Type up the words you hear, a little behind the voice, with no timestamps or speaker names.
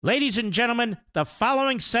Ladies and gentlemen, the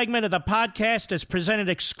following segment of the podcast is presented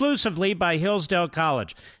exclusively by Hillsdale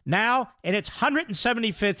College, now in its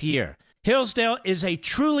 175th year. Hillsdale is a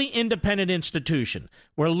truly independent institution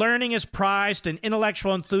where learning is prized and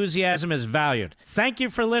intellectual enthusiasm is valued. Thank you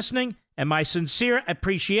for listening, and my sincere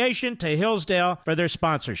appreciation to Hillsdale for their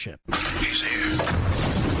sponsorship. He's here.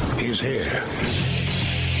 He's here.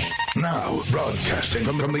 Now, broadcasting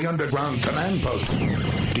from the underground command post,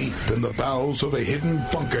 deep in the bowels of a hidden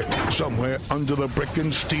bunker, somewhere under the brick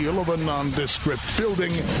and steel of a nondescript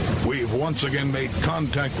building, we've once again made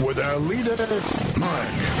contact with our leader, Mark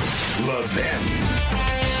Levin.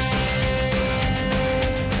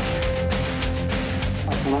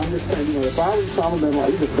 And I'm just saying, if I was Osama bin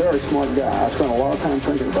Laden, he's a very smart guy. I spent a lot of time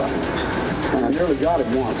thinking about him. And I nearly got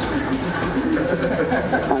him once.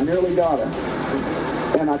 I nearly got him.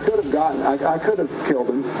 And I could have killed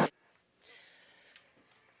him.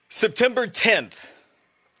 September 10th,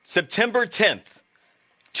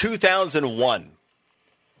 2001.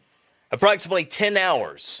 Approximately 10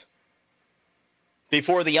 hours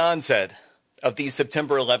before the onset of the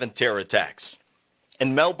September 11th terror attacks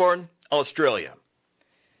in Melbourne, Australia.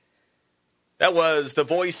 That was the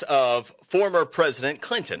voice of former President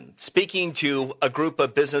Clinton speaking to a group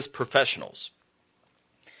of business professionals.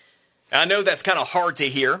 I know that's kind of hard to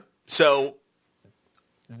hear, so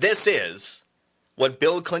this is what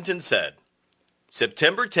Bill Clinton said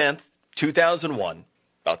September 10th, 2001,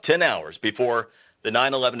 about 10 hours before the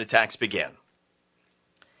 9/11 attacks began.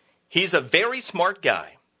 He's a very smart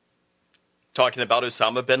guy, talking about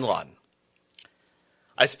Osama bin Laden.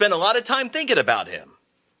 I spent a lot of time thinking about him,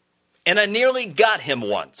 and I nearly got him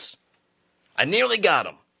once. I nearly got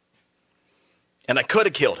him, and I could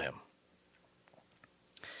have killed him.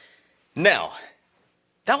 Now,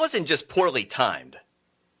 that wasn't just poorly timed.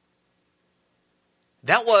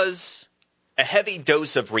 That was a heavy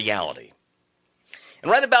dose of reality.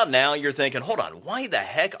 And right about now, you're thinking, hold on, why the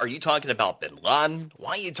heck are you talking about bin Laden?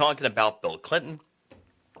 Why are you talking about Bill Clinton?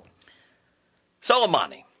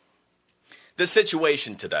 Soleimani, the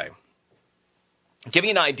situation today. Give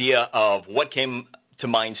you an idea of what came to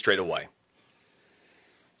mind straight away.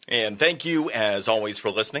 And thank you, as always, for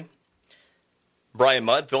listening. Brian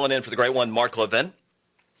Mudd, filling in for the great one, Mark Levin,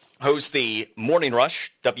 hosts the Morning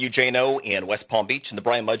Rush, WJNO in West Palm Beach, and the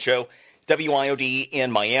Brian Mudd Show, WIOD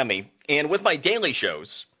in Miami. And with my daily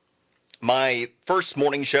shows, my first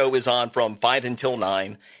morning show is on from 5 until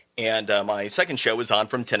 9, and my second show is on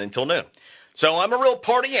from 10 until noon. So I'm a real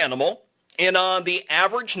party animal, and on the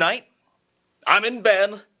average night, I'm in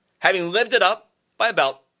bed, having lived it up by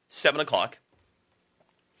about 7 o'clock,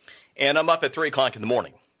 and I'm up at 3 o'clock in the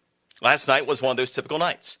morning. Last night was one of those typical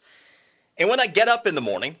nights. And when I get up in the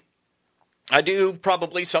morning, I do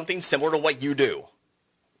probably something similar to what you do.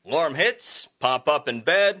 Alarm hits, pop up in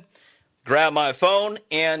bed, grab my phone,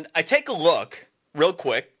 and I take a look real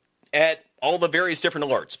quick at all the various different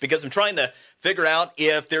alerts because I'm trying to figure out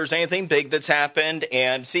if there's anything big that's happened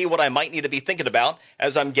and see what I might need to be thinking about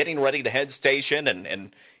as I'm getting ready to head station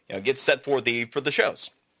and get set for the shows.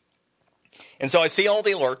 And so I see all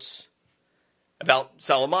the alerts about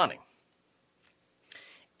Soleimani.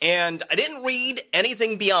 And I didn't read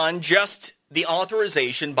anything beyond just the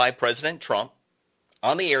authorization by President Trump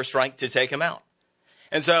on the airstrike to take him out.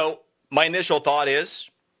 And so my initial thought is,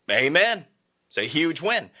 amen. It's a huge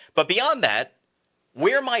win. But beyond that,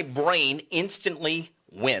 where my brain instantly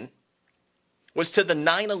went was to the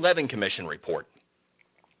 9/11 Commission report.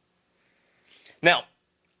 Now,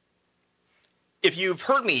 if you've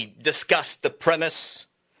heard me discuss the premise,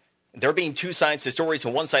 there being two sides to stories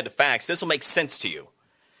and one side to facts, this will make sense to you.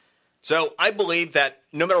 So I believe that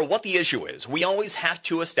no matter what the issue is, we always have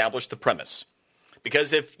to establish the premise.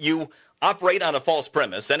 Because if you operate on a false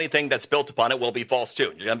premise, anything that's built upon it will be false too.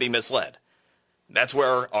 You're going to be misled. That's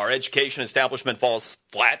where our education establishment falls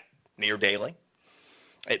flat near daily.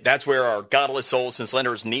 That's where our godless souls and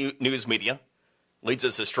slanderous news media leads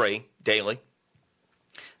us astray daily.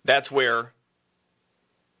 That's where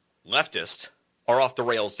leftists are off the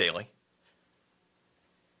rails daily.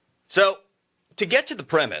 So to get to the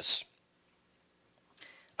premise,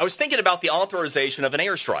 I was thinking about the authorization of an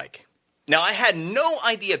airstrike. Now, I had no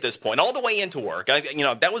idea at this point, all the way into work.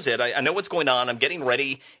 That was it. I know what's going on. I'm getting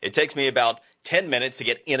ready. It takes me about 10 minutes to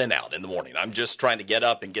get in and out in the morning. I'm just trying to get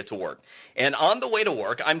up and get to work. And on the way to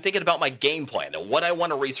work, I'm thinking about my game plan and what I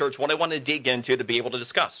want to research, what I want to dig into to be able to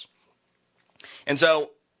discuss. And so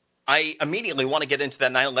I immediately want to get into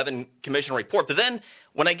that 9/11 Commission report. But then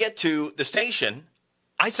when I get to the station,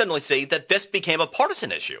 I suddenly see that this became a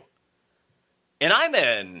partisan issue. And I'm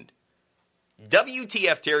in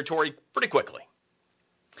WTF territory pretty quickly.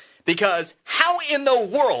 Because how in the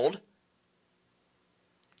world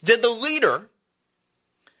did the leader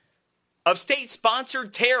of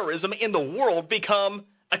state-sponsored terrorism in the world become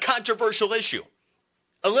a controversial issue?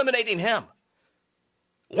 Eliminating him.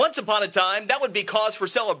 Once upon a time, that would be cause for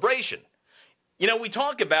celebration. You know, we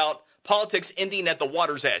talk about politics ending at the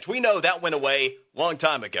water's edge. We know that went away a long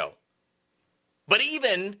time ago. But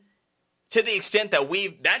even to the extent that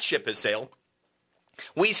that ship has sailed,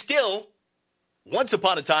 we still, once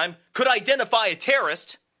upon a time, could identify a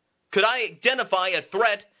terrorist, could identify a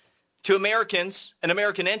threat to Americans and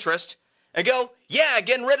American interest, and go, yeah,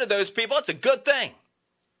 getting rid of those people, it's a good thing.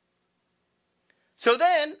 So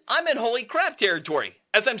then I'm in holy crap territory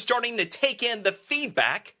as I'm starting to take in the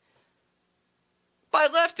feedback by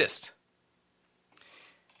leftists.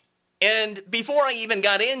 And before I even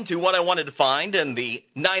got into what I wanted to find in the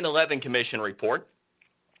 9/11 Commission report,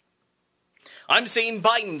 I'm seeing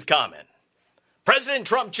Biden's comment. President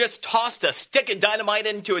Trump just tossed a stick of dynamite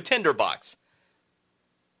into a tinderbox.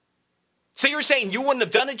 So you're saying you wouldn't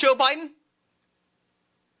have done it, Joe Biden?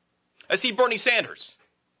 I see Bernie Sanders.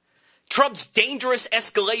 Trump's dangerous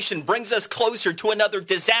escalation brings us closer to another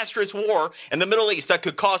disastrous war in the Middle East that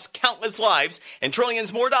could cost countless lives and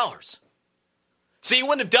trillions more dollars. So you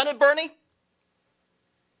wouldn't have done it, Bernie?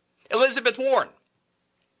 Elizabeth Warren.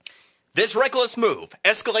 This reckless move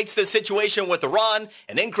escalates the situation with Iran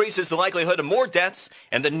and increases the likelihood of more deaths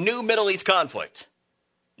and the new Middle East conflict.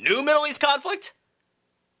 New Middle East conflict?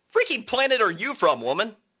 Freaky planet are you from,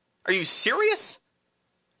 woman? Are you serious?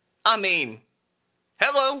 I mean,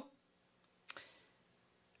 hello?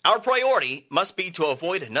 Our priority must be to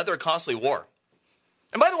avoid another costly war.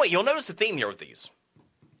 And by the way, you'll notice the theme here with these.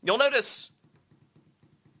 You'll notice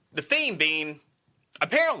the theme being,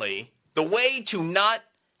 apparently, the way to not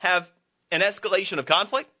have an escalation of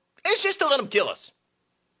conflict is just to let them kill us.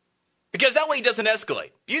 Because that way it doesn't escalate.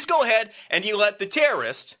 You just go ahead and you let the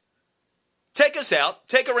terrorist take us out,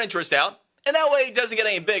 take our interest out, and that way it doesn't get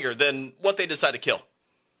any bigger than what they decide to kill.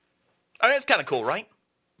 I mean, that's kind of cool, right?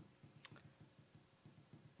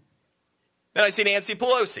 Then I see Nancy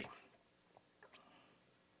Pelosi.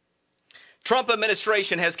 Trump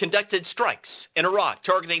administration has conducted strikes in Iraq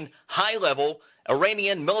targeting high-level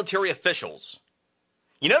Iranian military officials.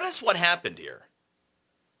 You notice what happened here?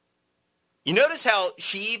 You notice how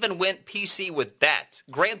she even went PC with that,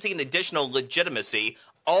 granting additional legitimacy,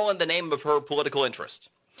 all in the name of her political interest.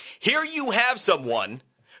 Here you have someone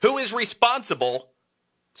who is responsible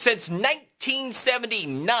since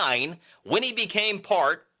 1979 when he became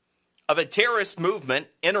part of a terrorist movement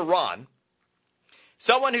in Iran.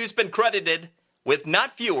 Someone who's been credited with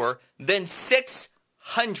not fewer than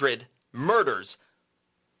 600 murders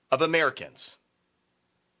of Americans.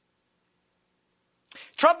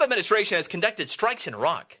 Trump administration has conducted strikes in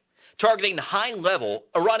Iraq, targeting high-level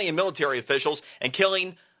Iranian military officials and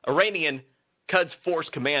killing Iranian Quds Force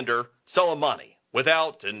commander Soleimani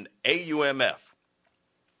without an AUMF.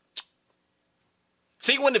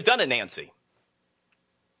 So you wouldn't have done it, Nancy.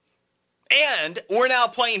 And we're now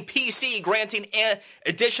playing PC, granting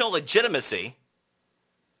additional legitimacy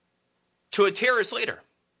to a terrorist leader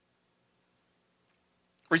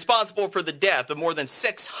responsible for the death of more than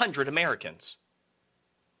 600 Americans.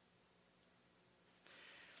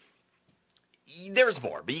 There's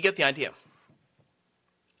more, but you get the idea.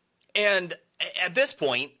 And at this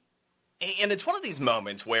point, and it's one of these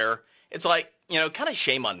moments where it's like, you know, kind of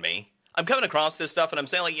shame on me. I'm coming across this stuff and I'm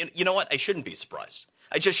saying, like, you know what? I shouldn't be surprised.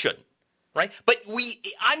 I just shouldn't. Right? But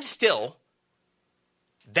I'm still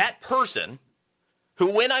that person who,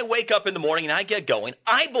 when I wake up in the morning and I get going,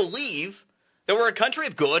 I believe that we're a country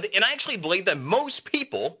of good, and I actually believe that most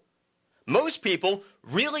people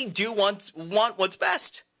really do want what's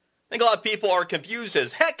best. I think a lot of people are confused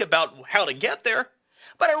as heck about how to get there,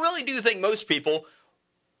 but I really do think most people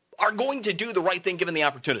are going to do the right thing given the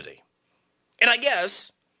opportunity. And I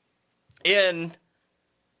guess in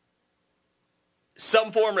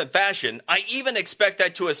some form and fashion, I even expect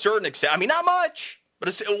that to a certain extent. I mean, not much,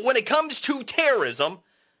 but when it comes to terrorism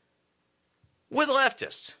with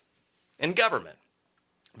leftists in government.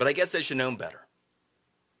 But I guess they should know better.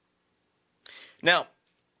 Now,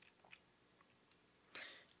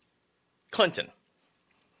 Clinton.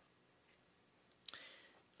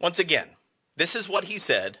 Once again, this is what he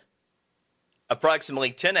said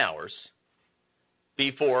approximately 10 hours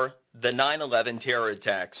before the 9/11 terror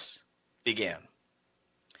attacks began.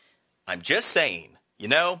 I'm just saying, you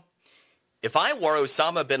know, if I were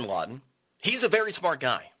Osama bin Laden, he's a very smart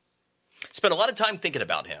guy. Spent a lot of time thinking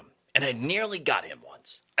about him, and I nearly got him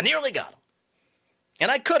once. I nearly got him. And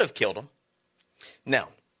I could have killed him. Now,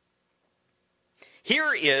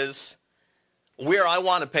 here is where I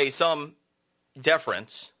want to pay some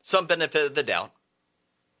deference, some benefit of the doubt,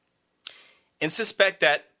 and suspect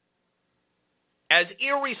that as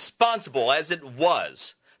irresponsible as it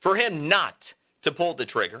was for him not to pull the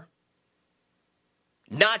trigger,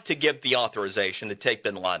 not to give the authorization to take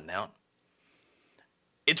bin Laden out,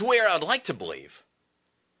 it's where I'd like to believe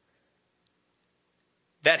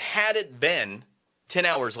that had it been 10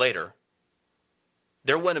 hours later,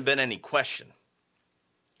 there wouldn't have been any question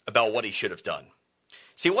about what he should have done.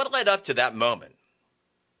 See, what led up to that moment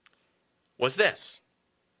was this.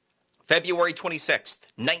 February 26th,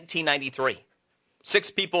 1993.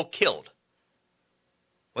 6 people killed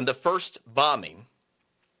when the first bombing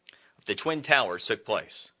of the Twin Towers took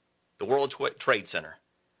place, the World Trade Center.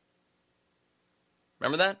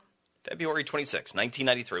 Remember that? February 26th,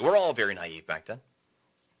 1993. We're all very naive back then.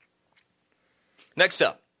 Next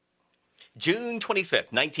up, June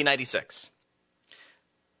 25th, 1996.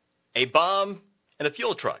 A bomb in a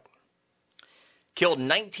fuel truck killed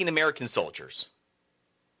 19 American soldiers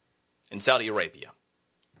in Saudi Arabia.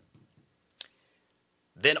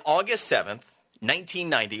 Then August 7th,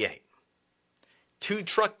 1998, 2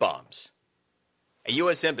 truck bombs at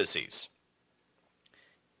U.S. embassies,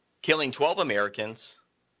 killing 12 Americans.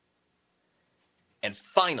 And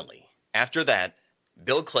finally, after that,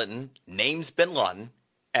 Bill Clinton names bin Laden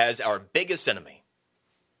as our biggest enemy.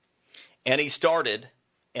 And he started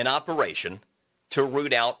an operation to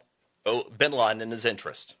root out bin Laden and his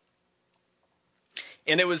interest.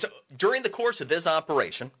 And it was during the course of this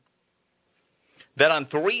operation that on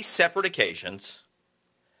 3 separate occasions,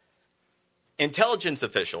 intelligence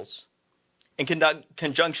officials, in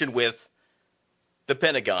conjunction with the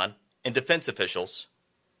Pentagon and defense officials,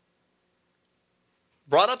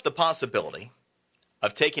 brought up the possibility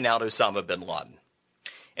of taking out Osama bin Laden.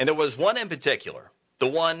 And there was one in particular, the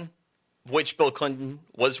one which Bill Clinton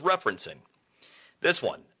was referencing. This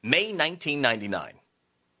one, May 1999,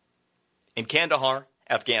 in Kandahar,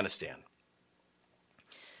 Afghanistan.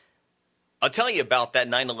 I'll tell you about that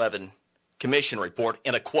 9/11 Commission report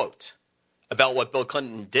in a quote about what Bill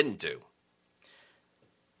Clinton didn't do.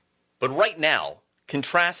 But right now,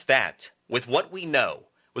 contrast that with what we know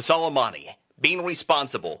with Soleimani being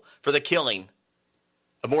responsible for the killing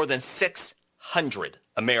of more than 600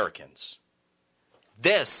 Americans.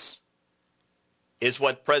 This is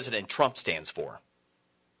what President Trump stands for.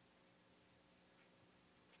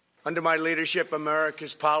 Under my leadership,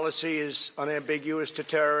 America's policy is unambiguous to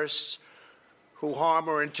terrorists who harm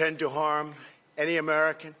or intend to harm any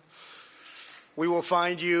American. We will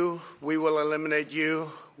find you. We will eliminate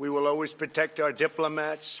you. We will always protect our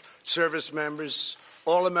diplomats, service members,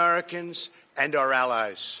 all Americans, and our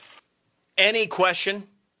allies. Any question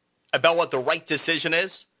about what the right decision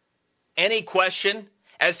is? Any question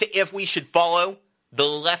as to if we should follow the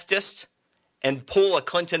leftist and pull a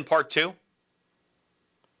Clinton Part 2?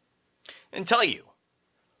 And tell you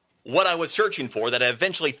what I was searching for that I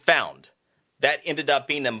eventually found that ended up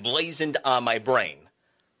being emblazoned on my brain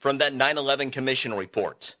from that 9/11 Commission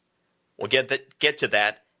report. We'll get to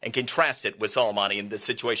that and contrast it with Soleimani in this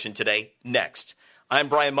situation today next. I'm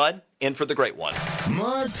Brian Mudd, in for the great one.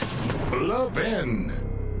 Mark Levin.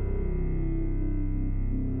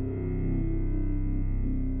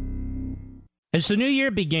 As the new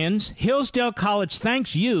year begins, Hillsdale College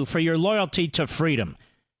thanks you for your loyalty to freedom.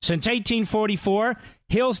 Since 1844,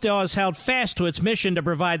 Hillsdale has held fast to its mission to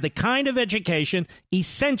provide the kind of education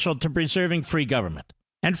essential to preserving free government.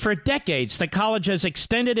 And for decades, the college has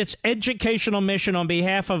extended its educational mission on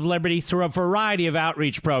behalf of liberty through a variety of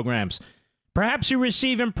outreach programs. Perhaps you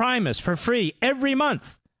receive Imprimis for free every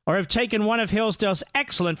month, or have taken one of Hillsdale's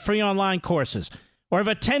excellent free online courses, or have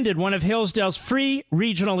attended one of Hillsdale's free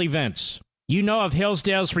regional events. You know of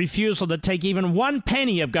Hillsdale's refusal to take even 1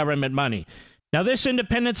 penny of government money. Now, this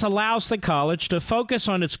independence allows the college to focus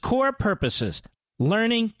on its core purposes,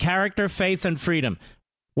 learning, character, faith, and freedom,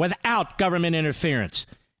 without government interference.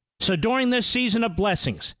 So during this season of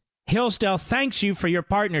blessings, Hillsdale thanks you for your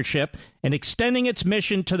partnership in extending its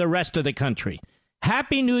mission to the rest of the country.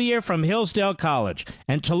 Happy New Year from Hillsdale College.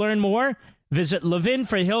 And to learn more, visit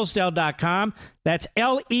levinforhillsdale.com. That's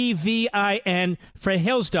Levin for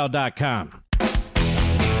Hillsdale.com.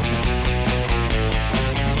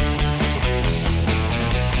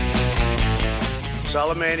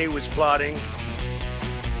 Soleimani was plotting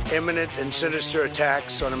imminent and sinister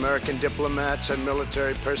attacks on American diplomats and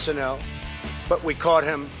military personnel, but we caught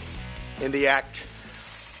him in the act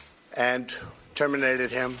and terminated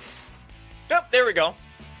him. Yep, there we go.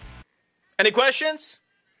 Any questions?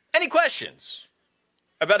 Any questions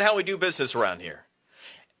about how we do business around here?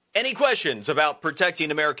 Any questions about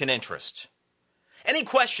protecting American interest? Any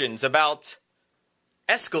questions about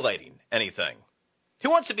escalating anything. Who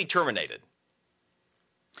wants to be terminated?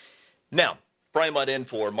 Now, Brian Mudd in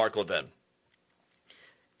for Mark Levin.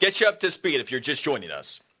 Get you up to speed if you're just joining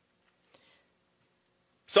us.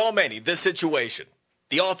 Soleimani, this situation,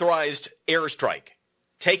 the authorized airstrike,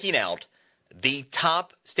 taking out the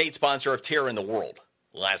top state sponsor of terror in the world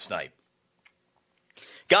last night.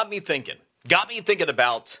 Got me thinking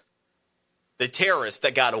about the terrorists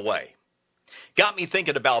that got away. Got me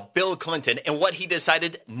thinking about Bill Clinton and what he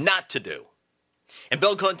decided not to do. In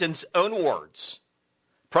Bill Clinton's own words,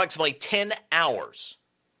 approximately 10 hours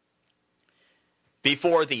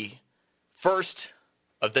before the first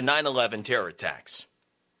of the 9/11 terror attacks,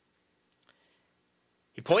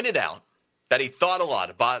 he pointed out that he thought a lot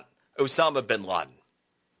about Osama bin Laden.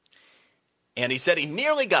 And he said he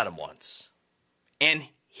nearly got him once. And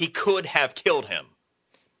he could have killed him.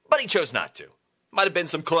 But he chose not to. Might have been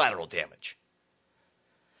some collateral damage.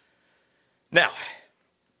 Now,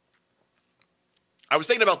 I was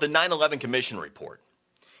thinking about the 9/11 Commission report.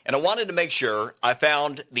 And I wanted to make sure I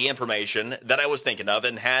found the information that I was thinking of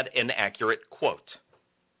and had an accurate quote.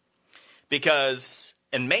 Because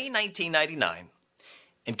in May 1999,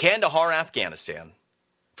 in Kandahar, Afghanistan,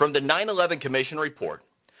 from the 9/11 Commission report,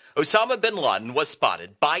 Osama bin Laden was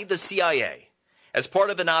spotted by the CIA as part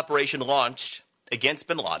of an operation launched against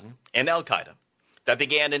bin Laden and al-Qaeda that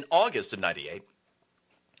began in August of 98.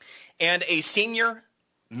 And a senior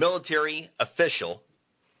military official,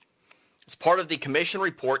 as part of the commission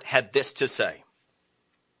report, had this to say.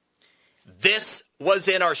 This was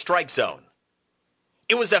in our strike zone.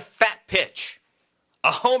 It was a fat pitch,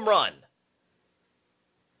 a home run.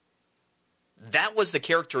 That was the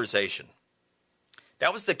characterization.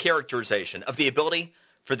 That was the characterization of the ability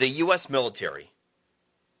for the U.S. military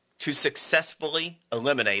to successfully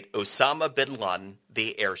eliminate Osama bin Laden,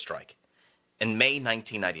 the airstrike, in May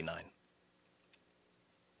 1999.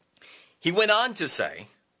 He went on to say,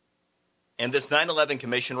 in this 9/11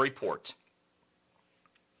 Commission report,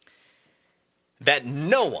 that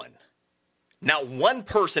no one, not one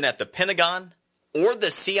person at the Pentagon or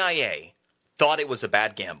the CIA, thought it was a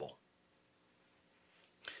bad gamble.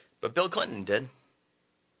 But Bill Clinton did.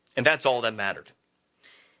 And that's all that mattered.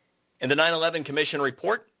 In the 9/11 Commission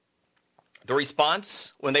report, the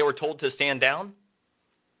response when they were told to stand down,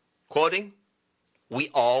 quoting, "We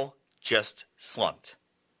all just slumped.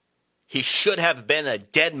 He should have been a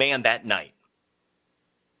dead man that night."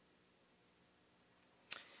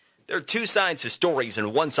 There are two sides to stories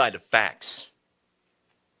and one side of facts.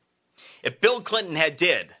 If Bill Clinton had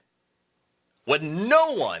did what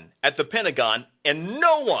no one at the Pentagon and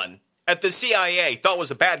no one at the CIA thought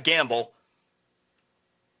was a bad gamble,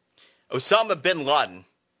 Osama bin Laden,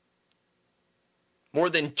 more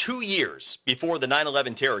than 2 years before the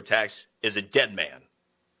 9/11 terror attacks, is a dead man.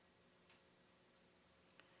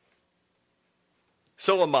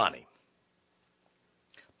 Soleimani,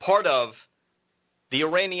 part of the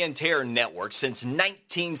Iranian terror network since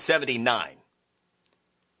 1979,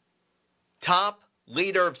 top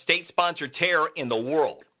leader of state-sponsored terror in the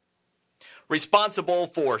world, responsible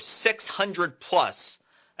for 600 plus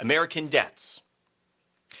American deaths.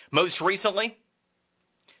 Most recently,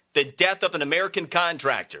 the death of an American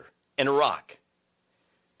contractor in Iraq.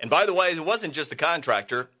 And by the way, it wasn't just the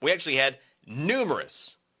contractor. We actually had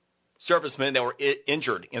numerous servicemen that were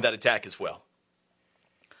injured in that attack as well.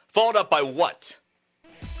 Followed up by what?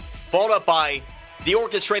 Followed up by the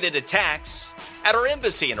orchestrated attacks at our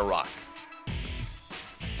embassy in Iraq.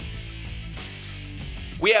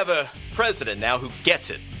 We have a president now who gets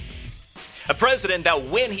it. A president that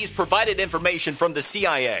when he's provided information from the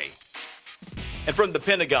CIA and from the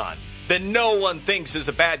Pentagon that no one thinks is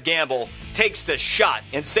a bad gamble, takes the shot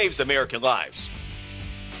and saves American lives.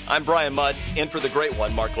 I'm Brian Mudd, in for the great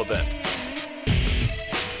one, Mark Levin.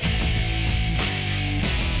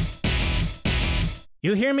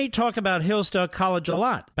 You hear me talk about Hillsdale College a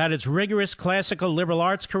lot, about its rigorous classical liberal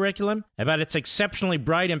arts curriculum, about its exceptionally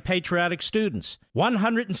bright and patriotic students.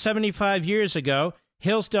 175 years ago,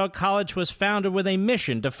 Hillsdale College was founded with a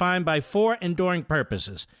mission defined by 4 enduring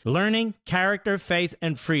purposes: learning, character, faith,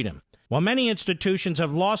 and freedom. While many institutions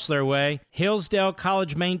have lost their way, Hillsdale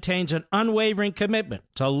College maintains an unwavering commitment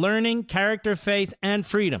to learning, character, faith, and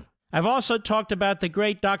freedom. I've also talked about the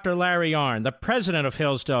great Dr. Larry Arnn, the president of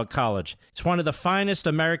Hillsdale College. He's one of the finest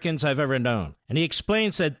Americans I've ever known. And he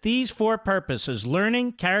explains that these 4 purposes,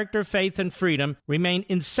 learning, character, faith, and freedom, remain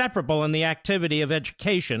inseparable in the activity of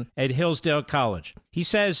education at Hillsdale College. He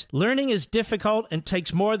says, learning is difficult and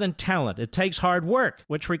takes more than talent. It takes hard work,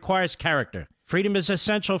 which requires character. Freedom is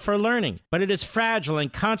essential for learning, but it is fragile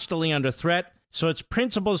and constantly under threat, so its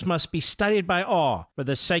principles must be studied by all for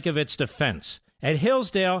the sake of its defense. At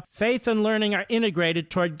Hillsdale, faith and learning are integrated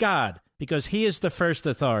toward God because He is the first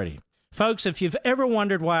authority. Folks, if you've ever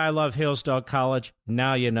wondered why I love Hillsdale College,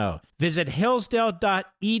 now you know. Visit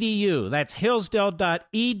hillsdale.edu. That's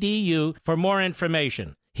hillsdale.edu for more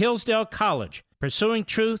information. Hillsdale College, pursuing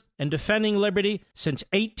truth and defending liberty since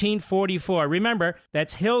 1844. Remember,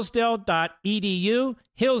 that's hillsdale.edu,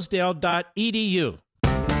 hillsdale.edu.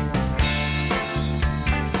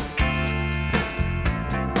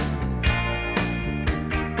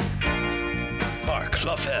 Mark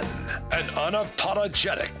Levin, an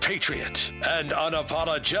unapologetic patriot and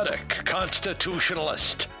unapologetic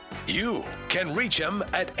constitutionalist. You can reach him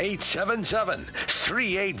at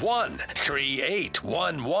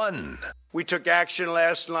 877-381-3811. We took action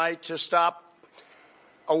last night to stop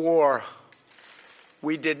a war.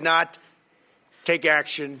 We did not take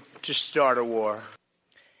action to start a war.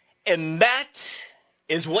 And that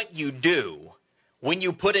is what you do when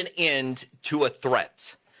you put an end to a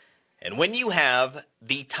threat. And when you have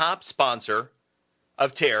the top sponsor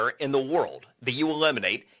of terror in the world that you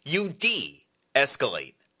eliminate, you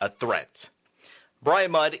de-escalate a threat. Brian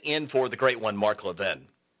Mudd in for the great one, Mark Levin.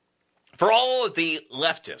 For all of the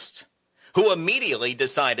leftists who immediately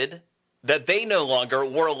decided that they no longer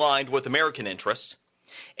were aligned with American interests,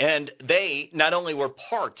 and they not only were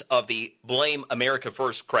part of the Blame America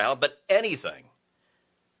First crowd, but anything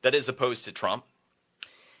that is opposed to Trump,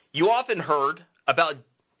 you often heard about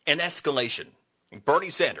an escalation. Bernie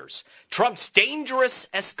Sanders, Trump's dangerous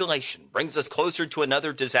escalation brings us closer to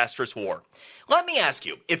another disastrous war. Let me ask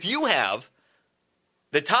you, if you have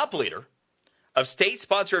the top leader of state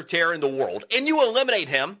sponsor of terror in the world and you eliminate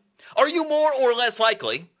him, are you more or less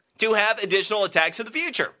likely to have additional attacks in the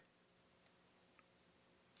future?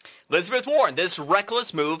 Elizabeth Warren, this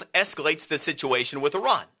reckless move escalates the situation with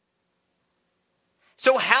Iran.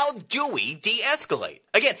 So how do we de-escalate?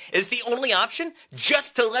 Again, is the only option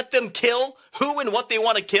just to let them kill who and what they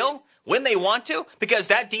want to kill when they want to? Because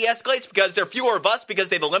that de-escalates because there are fewer of us because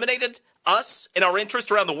they've eliminated us and our interest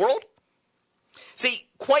around the world? See,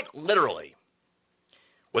 quite literally,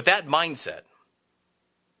 with that mindset,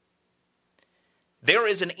 there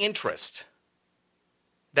is an interest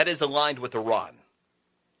that is aligned with Iran,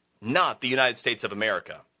 not the United States of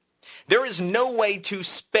America. There is no way to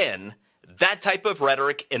spin that type of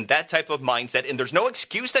rhetoric and that type of mindset, and there's no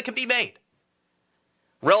excuse that can be made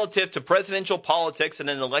relative to presidential politics and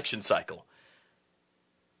an election cycle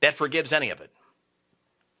that forgives any of it.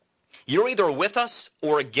 You're either with us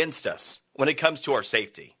or against us when it comes to our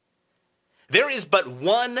safety. There is but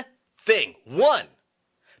one thing,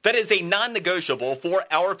 that is a non-negotiable for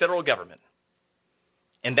our federal government,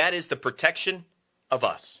 and that is the protection of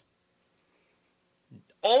us.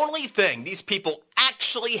 Only thing these people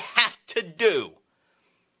actually have to do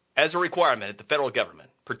as a requirement at the federal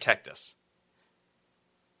government, protect us.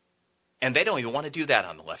 And they don't even want to do that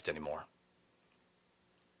on the left anymore.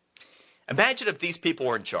 Imagine if these people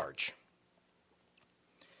were in charge.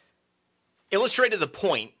 Illustrated the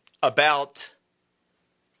point about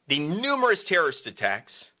the numerous terrorist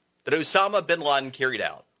attacks that Osama bin Laden carried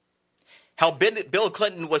out. How Bill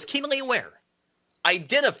Clinton was keenly aware,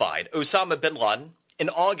 identified Osama bin Laden in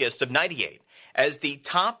August of '98 as the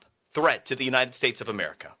top threat to the United States of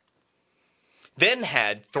America. Then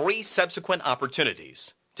had 3 subsequent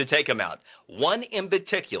opportunities to take him out. One in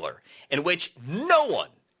particular in which no one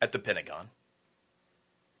at the Pentagon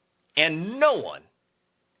and no one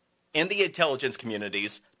in the intelligence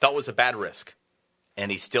communities thought was a bad risk. And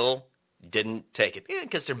he still didn't take it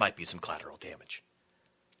because there might be some collateral damage.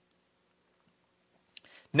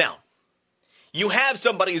 Now, you have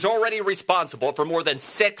somebody who's already responsible for more than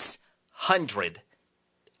 600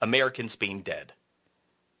 Americans being dead.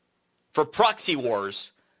 For proxy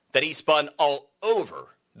wars that he spun all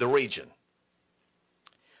over the region.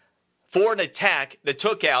 For an attack that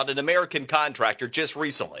took out an American contractor just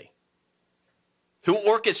recently, who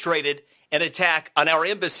orchestrated an attack on our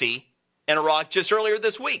embassy in Iraq just earlier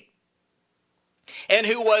this week, and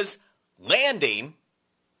who was landing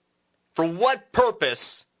for what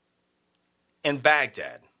purpose in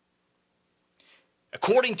Baghdad.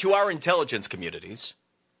 According to our intelligence communities,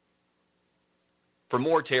 for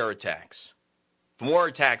more terror attacks, for more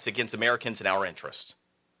attacks against Americans in our interest.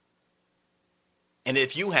 And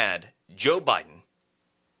if you had Joe Biden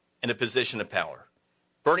in a position of power,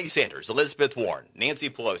 Bernie Sanders, Elizabeth Warren, Nancy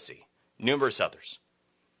Pelosi, numerous others,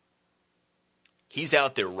 he's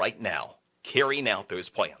out there right now carrying out those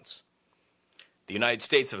plans. The United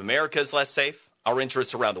States of America is less safe. Our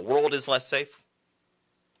interests around the world is less safe.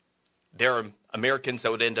 There are Americans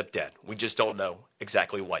that would end up dead. We just don't know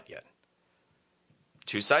exactly what yet.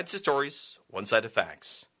 Two sides of stories, one side of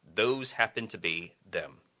facts. those happen to be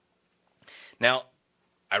them. Now,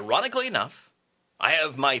 ironically enough, I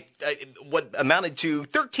have my what amounted to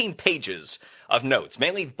 13 pages of notes,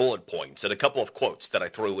 mainly bullet points and a couple of quotes that I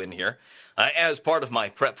threw in here as part of my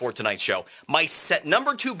prep for tonight's show. My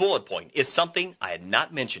number 2 bullet point is something I had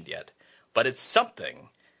not mentioned yet, but it's something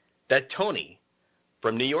that Tony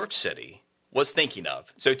from New York City was thinking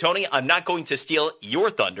of. So, Tony, I'm not going to steal your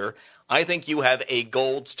thunder. I think you have a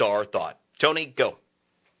gold star thought. Tony, go.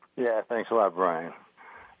 Yeah, thanks a lot, Brian.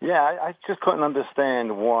 Yeah, I just couldn't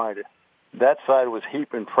understand why that side was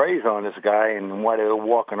heaping praise on this guy and why they were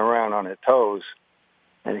walking around on their toes.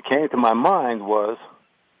 And it came to my mind was,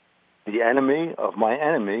 the enemy of my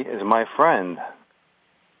enemy is my friend.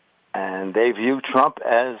 And they view Trump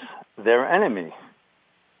as their enemy.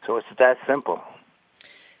 So it's that simple.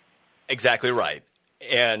 Exactly right.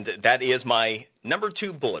 And that is my number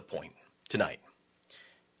 2 bullet point tonight.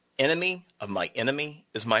 Enemy of my enemy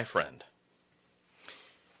is my friend.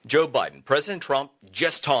 Joe Biden, President Trump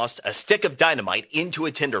just tossed a stick of dynamite into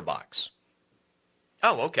a tinderbox.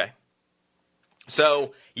 Oh, okay.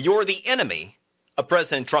 So you're the enemy of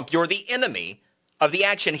President Trump. You're the enemy of the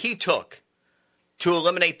action he took to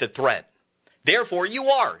eliminate the threat. Therefore, you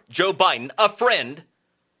are, Joe Biden, a friend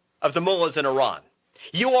of the mullahs in Iran.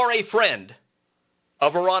 You are a friend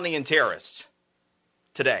of Iranian terrorists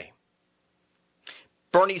today.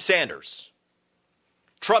 Bernie Sanders.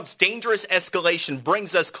 Trump's dangerous escalation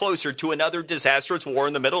brings us closer to another disastrous war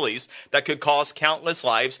in the Middle East that could cost countless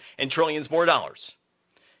lives and trillions more dollars.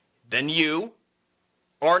 Then you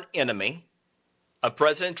are an enemy of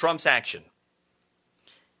President Trump's action.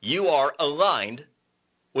 You are aligned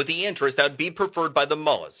with the interests that would be preferred by the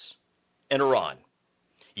mullahs in Iran.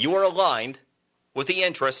 You are aligned with the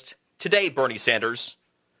interest today, Bernie Sanders,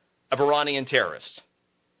 of Iranian terrorists.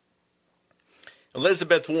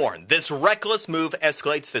 Elizabeth Warren, this reckless move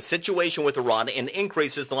escalates the situation with Iran and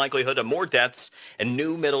increases the likelihood of more deaths and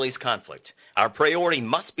new Middle East conflict. Our priority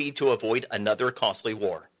must be to avoid another costly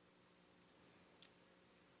war.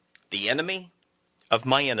 The enemy of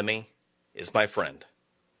my enemy is my friend.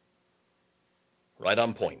 Right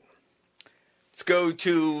on point. Let's go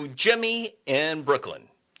to Jimmy in Brooklyn.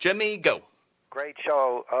 Jimmy, go. Great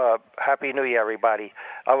show. Happy New Year, everybody.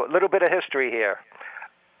 A little bit of history here.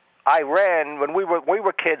 Iran, when we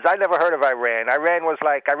were kids, I never heard of Iran. Iran was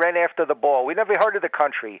like, I ran after the ball. We never heard of the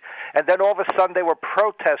country. And then all of a sudden there were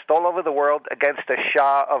protests all over the world against the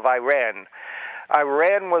Shah of Iran.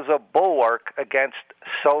 Iran was a bulwark against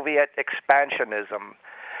Soviet expansionism.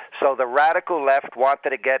 So the radical left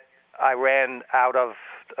wanted to get Iran out of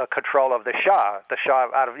control of the Shah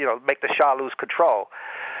out of, make the Shah lose control.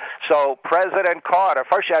 So President Carter,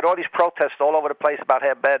 first you had all these protests all over the place about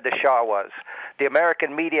how bad the Shah was. The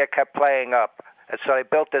American media kept playing up, and so they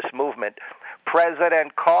built this movement.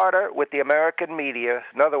 President Carter, with the American media,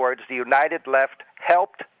 in other words, the United Left,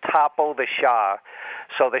 helped topple the Shah.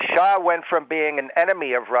 So the Shah went from being an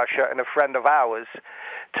enemy of Russia and a friend of ours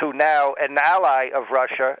to now an ally of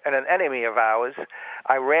Russia and an enemy of ours.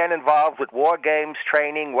 Iran involved with war games,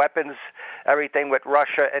 training, weapons, everything with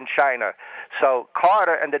Russia and China. So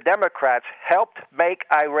Carter and the Democrats helped make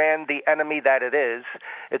Iran the enemy that it is.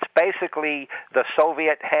 It's basically the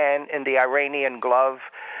Soviet hand in the Iranian glove.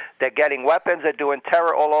 They're getting weapons, they're doing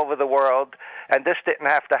terror all over the world, and this didn't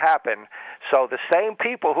have to happen. So the same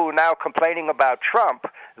people who are now complaining about Trump,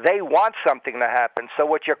 they want something to happen. So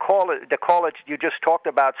what the caller you just talked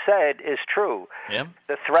about said is true. Yeah.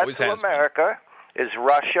 The threat to America is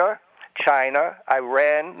Russia, China,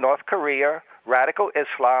 Iran, North Korea, radical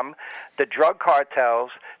Islam, the drug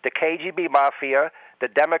cartels, the KGB mafia, the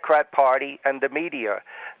Democrat Party, and the media.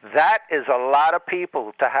 That is a lot of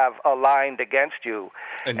people to have aligned against you.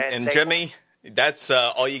 And Jimmy, that's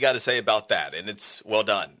all you got to say about that, and it's well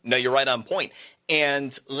done. No, you're right on point.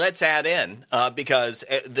 And let's add in, because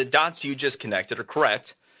the dots you just connected are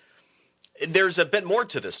correct, there's a bit more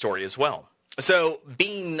to this story as well. So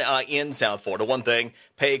being in South Florida, one thing,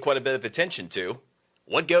 pay quite a bit of attention to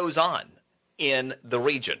what goes on in the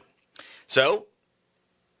region. So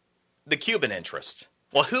the Cuban interest.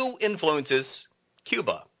 Well, who influences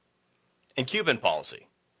Cuba and Cuban policy?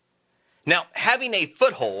 Now, having a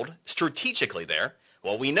foothold strategically there,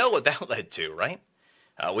 well, we know what that led to, right?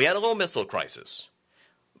 We had a little missile crisis.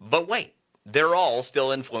 But wait, they're all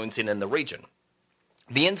still influencing in the region.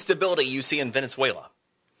 The instability you see in Venezuela.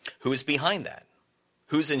 Who's behind that?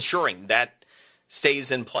 Who's ensuring that stays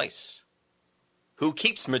in place? Who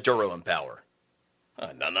keeps Maduro in power?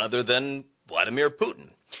 None other than Vladimir Putin.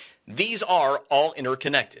 These are all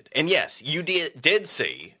interconnected. And yes, you did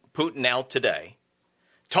see Putin out today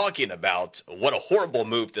talking about what a horrible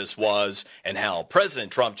move this was and how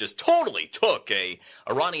President Trump just totally took a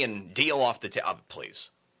Iranian deal off the table. Please.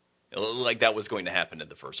 Like that was going to happen in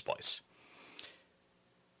the first place.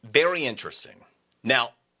 Very interesting.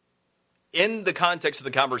 Now, in the context of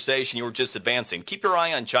the conversation you were just advancing, keep your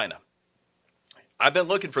eye on China. I've been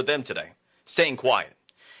looking for them today, staying quiet.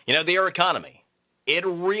 You know, their economy, it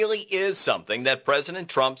really is something that President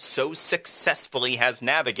Trump so successfully has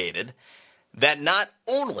navigated that not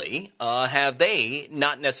only have they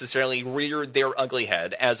not necessarily reared their ugly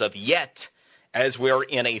head as of yet, as we're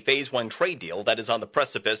in a phase 1 trade deal that is on the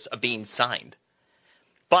precipice of being signed,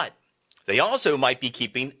 but they also might be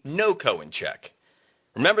keeping NOCO in check.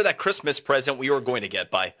 Remember that Christmas present we were going to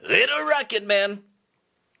get by Little Rocket Man?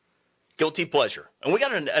 Guilty pleasure. And we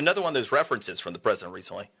got another one of those references from the president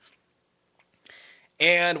recently.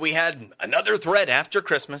 And we had another threat after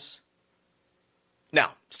Christmas.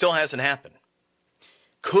 Now, still hasn't happened.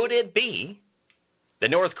 Could it be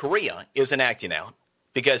that North Korea isn't acting out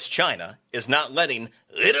because China is not letting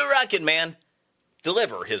Little Rocket Man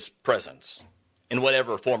deliver his presents in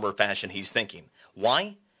whatever form or fashion he's thinking?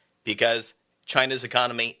 Why? Because China's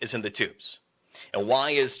economy is in the tubes. And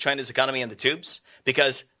why is China's economy in the tubes?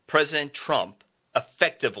 Because President Trump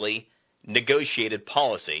effectively negotiated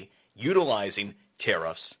policy utilizing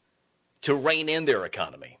tariffs to rein in their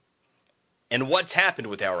economy. And what's happened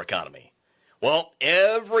with our economy? Well,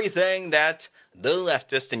 everything that the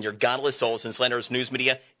leftists and your godless souls and slanderous news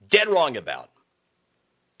media dead wrong about.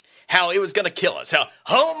 How it was going to kill us. How,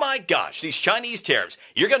 oh my gosh, these Chinese tariffs.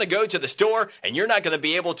 You're going to go to the store and you're not going to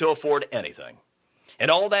be able to afford anything.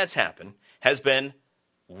 And all that's happened has been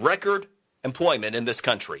record employment in this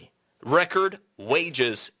country, record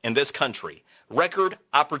wages in this country, record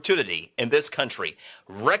opportunity in this country,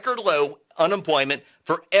 record low unemployment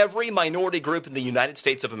for every minority group in the United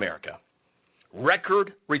States of America,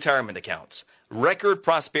 record retirement accounts, record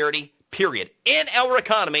prosperity, period, in our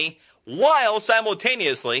economy, while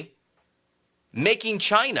simultaneously making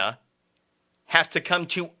China have to come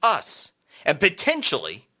to us and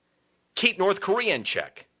potentially keep North Korea in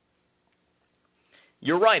check.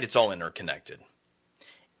 You're right, it's all interconnected.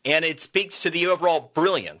 And it speaks to the overall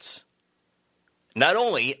brilliance, not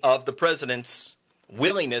only of the president's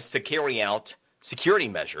willingness to carry out security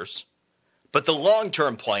measures, but the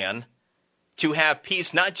long-term plan to have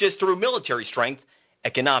peace not just through military strength,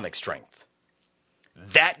 economic strength.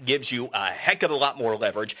 That gives you a heck of a lot more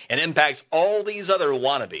leverage and impacts all these other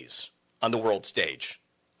wannabes on the world stage,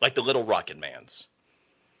 like the Little Rocket Mans.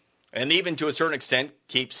 And even to a certain extent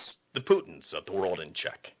keeps the Putins of the world in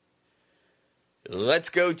check. Let's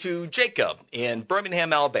go to Jacob in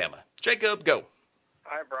Birmingham, Alabama. Jacob, go.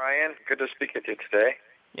 Hi, Brian. Good to speak with you today.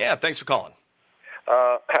 Yeah, thanks for calling.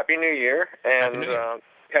 Happy New Year. And Happy New Year.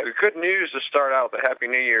 Good news to start out the Happy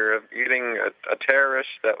New Year of getting a terrorist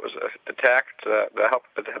that was attacked, that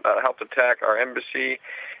helped attack our embassy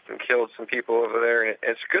and killed some people over there. And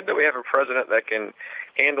it's good that we have a president that can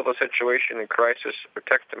handle the situation in crisis,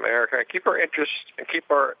 protect America, and keep our interests, and keep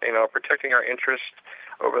our, protecting our interests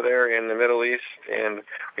over there in the Middle East. And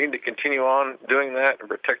we need to continue on doing that and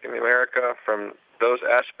protecting America from those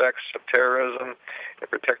aspects of terrorism and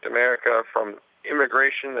protect America from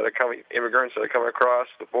immigrants that are coming across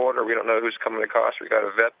the border. We don't know who's coming across. We got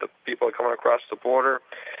to vet the people that are coming across the border,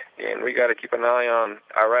 and we got to keep an eye on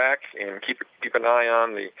Iraq and keep an eye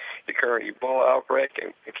on the current Ebola outbreak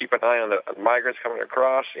and keep an eye on the migrants coming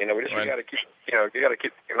across. We got to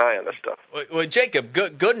keep an eye on this stuff. Well, Jacob,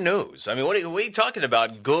 good news. I mean, what are you talking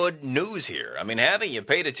about? Good news here. I mean, haven't you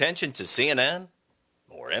paid attention to CNN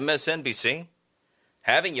or MSNBC?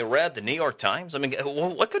 Haven't you read the New York Times? I mean,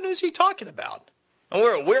 what good news are you talking about?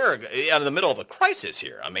 We're out of the middle of a crisis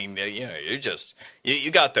here. I mean, you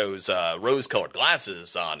got those rose-colored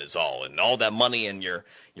glasses on is all, and all that money in your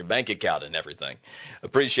bank account and everything.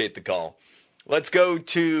 Appreciate the call. Let's go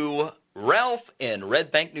to Ralph in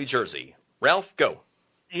Red Bank, New Jersey. Ralph, go.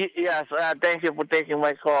 Yes, thank you for taking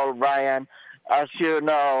my call, Brian. As you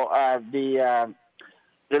know,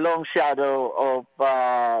 the long shadow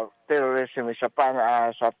of terrorism is upon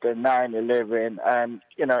us after 9/11. And,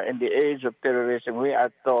 in the age of terrorism, we are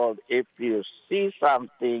told if you see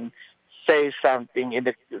something, say something.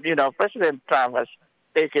 President Trump has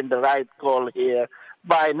taken the right call here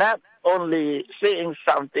by not only saying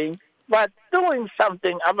something, but doing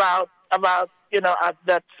something about at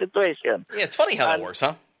that situation. Yeah, it's funny how that works,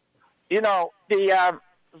 huh?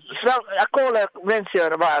 A caller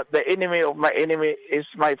mentioned about the enemy of my enemy is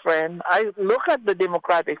my friend. I look at the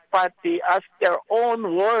Democratic Party as their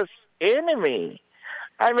own worst enemy.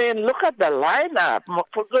 I mean, look at the lineup.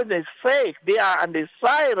 For goodness sake, they are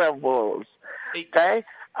undesirables. Okay?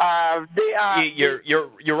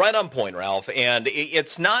 You're right on point, Ralph. And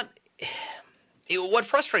it's not what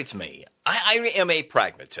frustrates me. I am a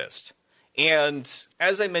pragmatist, and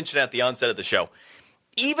as I mentioned at the onset of the show,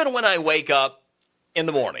 even when I wake up in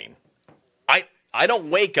the morning, I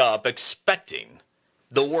don't wake up expecting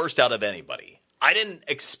the worst out of anybody. I didn't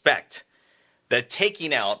expect that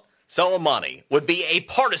taking out Soleimani would be a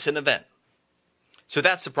partisan event. So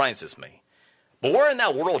that surprises me. But we're in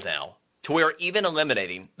that world now to where even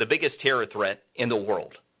eliminating the biggest terror threat in the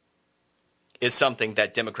world is something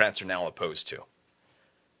that Democrats are now opposed to.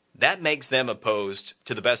 That makes them opposed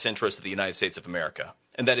to the best interest of the United States of America,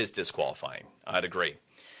 and that is disqualifying. I'd agree.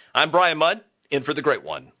 I'm Brian Mudd, in for the great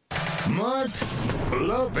one. Mark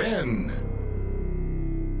Levin.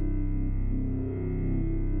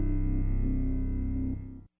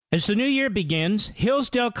 As the new year begins,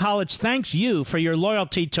 Hillsdale College thanks you for your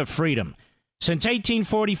loyalty to freedom. Since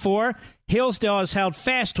 1844, Hillsdale has held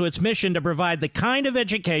fast to its mission to provide the kind of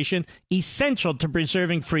education essential to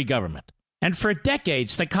preserving free government. And for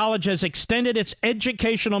decades, the college has extended its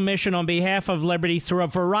educational mission on behalf of liberty through a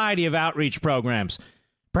variety of outreach programs.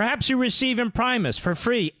 Perhaps you receive Imprimis for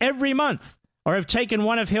free every month, or have taken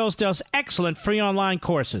one of Hillsdale's excellent free online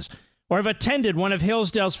courses, or have attended one of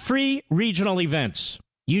Hillsdale's free regional events.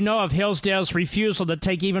 You know of Hillsdale's refusal to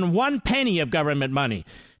take even 1 penny of government money.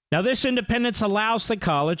 Now, this independence allows the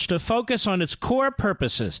college to focus on its core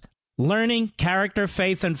purposes, learning, character,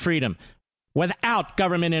 faith, and freedom, without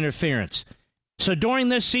government interference. So during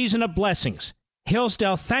this season of blessings,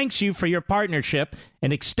 Hillsdale thanks you for your partnership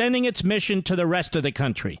in extending its mission to the rest of the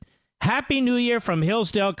country. Happy New Year from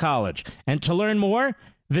Hillsdale College. And to learn more,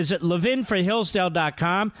 visit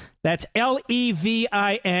levinforhillsdale.com. That's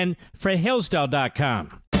Levin for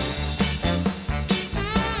Hillsdale.com.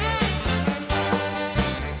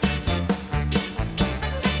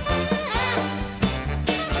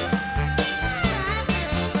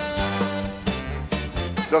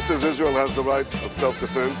 Just as Israel has the right of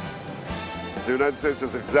self-defense, the United States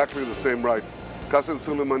has exactly the same right. Qasem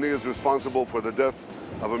Soleimani is responsible for the death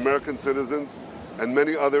of American citizens and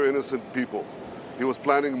many other innocent people. He was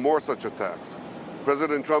planning more such attacks.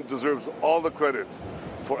 President Trump deserves all the credit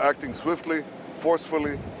for acting swiftly,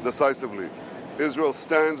 forcefully, decisively. Israel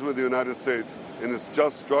stands with the United States in its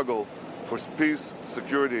just struggle for peace,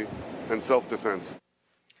 security, and self-defense.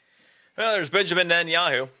 Well, there's Benjamin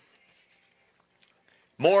Netanyahu.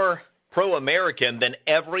 More pro-American than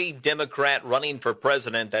every Democrat running for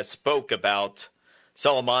president that spoke about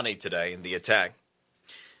Soleimani today in the attack.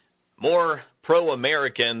 More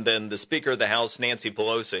pro-American than the Speaker of the House, Nancy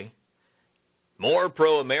Pelosi. More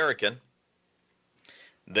pro-American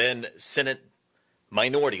than Senate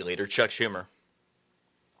Minority Leader Chuck Schumer.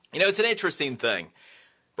 You know, it's an interesting thing.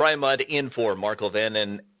 Brian Mudd in for Mark Levin,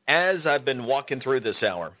 and as I've been walking through this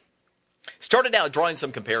hour, started out drawing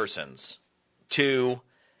some comparisons to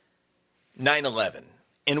 9/11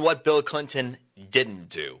 and what Bill Clinton didn't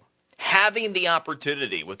do. Having the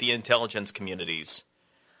opportunity with the intelligence communities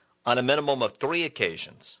on a minimum of 3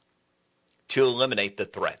 occasions to eliminate the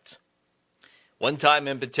threat. One time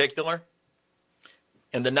in particular,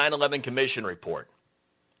 in the 9/11 Commission report,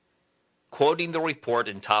 quoting the report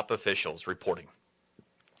and top officials reporting,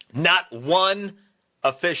 not one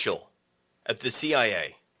official at the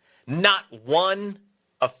CIA, not one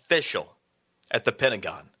official at the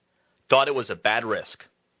Pentagon thought it was a bad risk.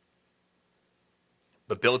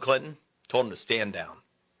 But Bill Clinton told him to stand down.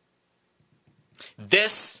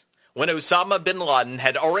 This, when Osama bin Laden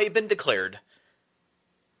had already been declared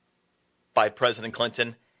by President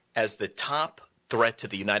Clinton as the top threat to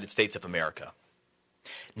the United States of America.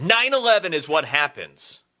 9/11 is what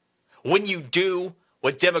happens when you do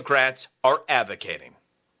what Democrats are advocating.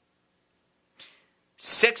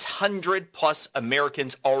 600 plus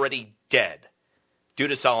Americans already dead due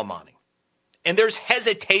to Soleimani. And there's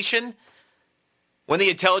hesitation when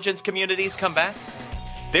the intelligence communities come back.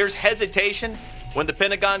 There's hesitation when the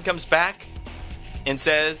Pentagon comes back and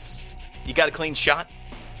says, you got a clean shot.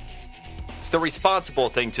 It's the responsible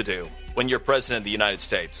thing to do when you're president of the United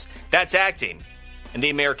States. That's acting in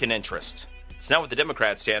the American interest. It's not what the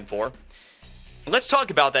Democrats stand for. And let's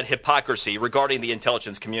talk about that hypocrisy regarding the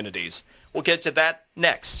intelligence communities. We'll get to that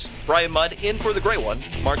next. Brian Mudd in for the great one,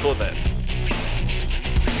 Mark Levin.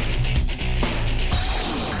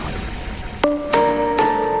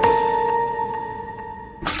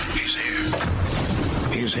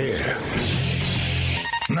 He's here.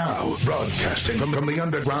 Now, broadcasting from the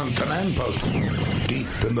underground command post, deep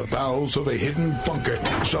in the bowels of a hidden bunker,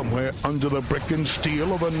 somewhere under the brick and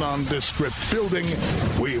steel of a nondescript building,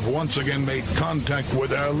 we've once again made contact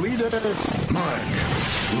with our leader, Mark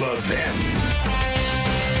Levin.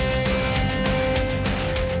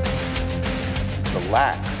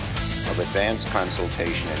 lack of advanced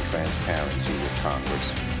consultation and transparency with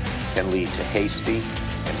Congress can lead to hasty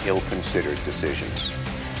and ill-considered decisions.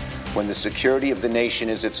 When the security of the nation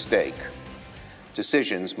is at stake,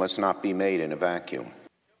 decisions must not be made in a vacuum.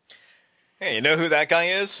 Hey, you know who that guy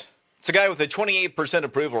is? It's a guy with a 28%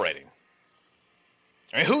 approval rating.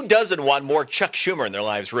 I mean, who doesn't want more Chuck Schumer in their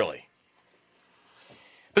lives, really?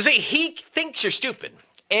 But see, he thinks you're stupid,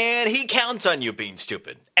 and he counts on you being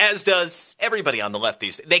stupid, as does everybody on the left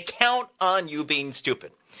these days. They count on you being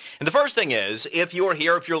stupid. And the first thing is, if you're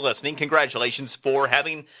here, if you're listening, congratulations for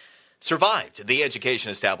having survived the education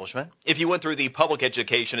establishment. If you went through the public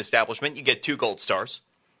education establishment, you get 2 gold stars.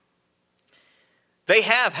 They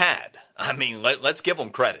have had, I mean, let's give them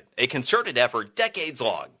credit, a concerted effort, decades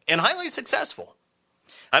long, and highly successful.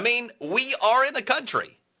 I mean, we are in a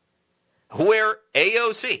country where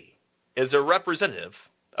AOC is a representative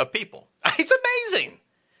of people. It's amazing.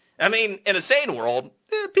 I mean, in a sane world,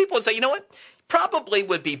 people would say, you know what, probably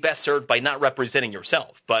would be best served by not representing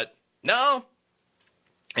yourself. But no,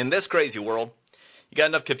 in this crazy world, you got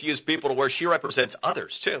enough confused people to where she represents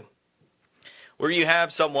others too. Where you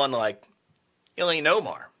have someone like Ilhan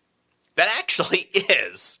Omar that actually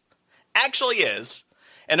is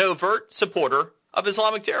an overt supporter of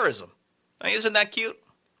Islamic terrorism. I mean, isn't that cute?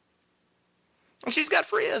 And she's got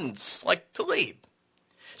friends like Tlaib.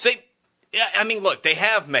 See, I mean, look, they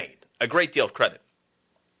have made a great deal of credit.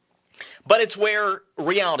 But it's where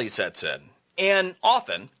reality sets in. And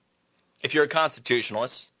often, if you're a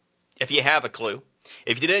constitutionalist, if you have a clue,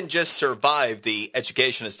 if you didn't just survive the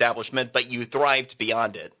education establishment, but you thrived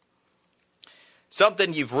beyond it,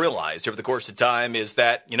 something you've realized over the course of time is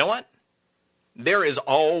that, you know what? There is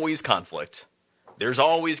always conflict. There's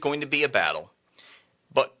always going to be a battle.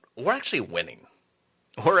 But we're actually winning.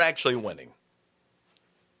 We're actually winning.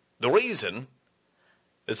 The reason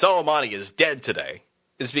that Soleimani is dead today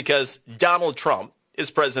is because Donald Trump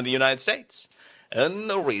is president of the United States. And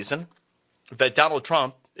the reason that Donald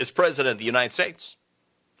Trump is president of the United States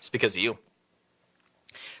is because of you.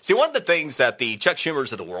 See, one of the things that the Chuck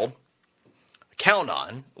Schumers of the world count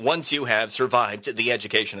on once you have survived the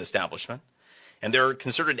education establishment and their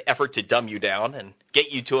concerted effort to dumb you down and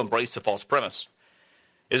get you to embrace the false premise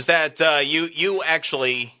is that you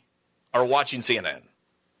actually are watching CNN.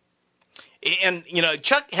 And, you know,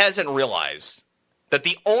 Chuck hasn't realized that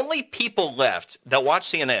the only people left that watch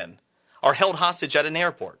CNN are held hostage at an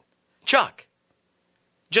airport. Chuck,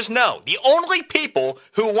 just know, the only people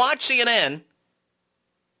who watch CNN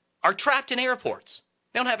are trapped in airports.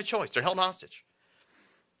 They don't have a choice. They're held hostage.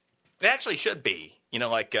 It actually should be, you know,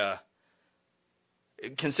 like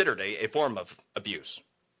considered a form of abuse.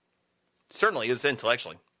 It certainly is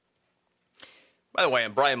intellectually. By the way,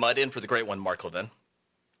 I'm Brian Mudd, in for the great one, Mark Levin.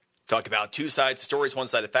 Talk about 2 sides of stories, 1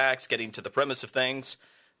 side of facts, getting to the premise of things.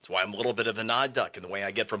 That's why I'm a little bit of an odd duck in the way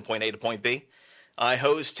I get from point A to point B. I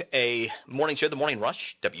host a morning show, The Morning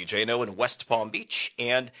Rush, WJNO in West Palm Beach.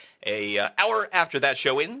 And an hour after that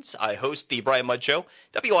show ends, I host the Brian Mudd Show,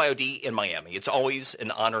 WIOD in Miami. It's always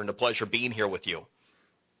an honor and a pleasure being here with you.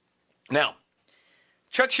 Now,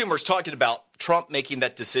 Chuck Schumer's talking about Trump making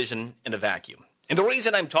that decision in a vacuum. And the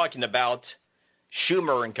reason I'm talking about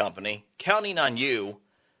Schumer and company counting on you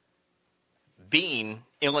being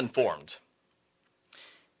ill-informed.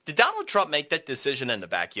 Did Donald Trump make that decision in a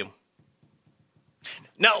vacuum?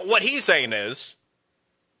 No, what he's saying is,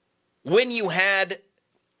 when you had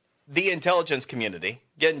the intelligence community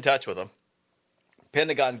get in touch with him,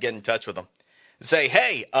 Pentagon get in touch with him, say,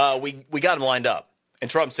 hey, we got him lined up. And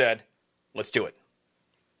Trump said, let's do it.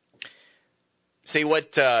 See,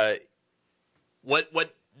 what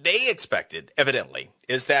they expected, evidently,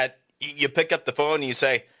 is that you pick up the phone and you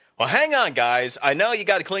say, well, hang on, guys. I know you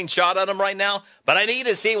got a clean shot on him right now, but I need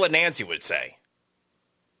to see what Nancy would say.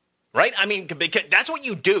 Right? I mean, because that's what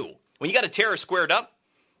you do. When you got a terrorist squared up,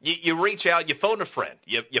 you reach out, you phone a friend.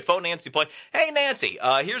 You phone Nancy Pelosi. Hey, Nancy,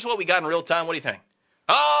 here's what we got in real time. What do you think?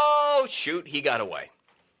 Oh, shoot, he got away.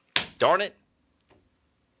 Darn it.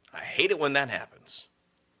 I hate it when that happens.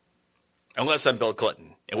 Unless I'm Bill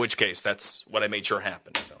Clinton, in which case that's what I made sure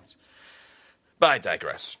happened. So, but I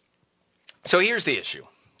digress. So here's the issue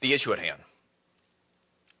at hand.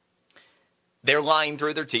 They're lying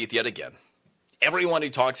through their teeth yet again. Everyone who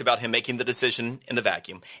talks about him making the decision in a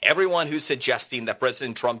vacuum, everyone who's suggesting that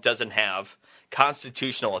President Trump doesn't have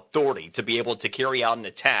constitutional authority to be able to carry out an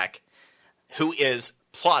attack, who is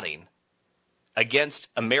plotting against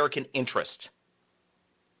American interest,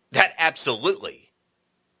 that absolutely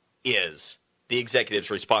is the executive's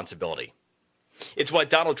responsibility. It's what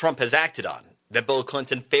Donald Trump has acted on that Bill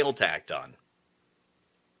Clinton failed to act on.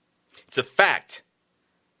 It's a fact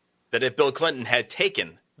that if Bill Clinton had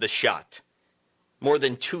taken the shot more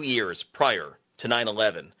than 2 years prior to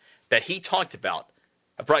 9/11 that he talked about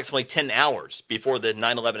approximately 10 hours before the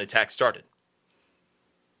 9/11 attack started,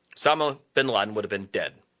 Osama bin Laden would have been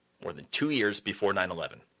dead more than 2 years before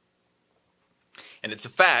 9/11. And it's a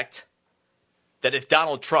fact that if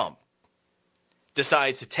Donald Trump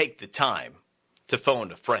decides to take the time to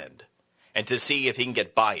phone a friend and to see if he can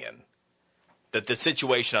get buy-in, that the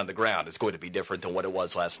situation on the ground is going to be different than what it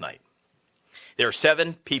was last night. There are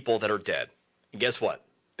 7 people that are dead. And guess what?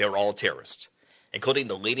 They're all terrorists, including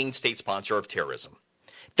the leading state sponsor of terrorism.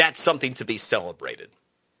 That's something to be celebrated.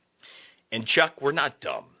 And Chuck, we're not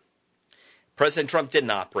dumb. President Trump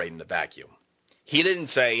didn't operate in a vacuum. He didn't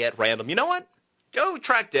say at random, you know what? Go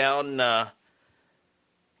track down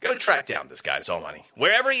this guy's all money.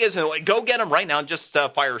 Wherever he is, go get him right now and just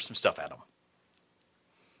fire some stuff at him.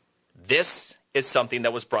 This is something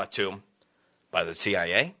that was brought to him by the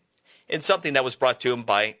CIA and something that was brought to him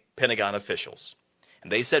by Pentagon officials.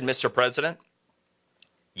 And they said, Mr. President,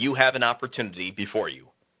 you have an opportunity before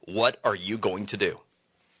you. What are you going to do?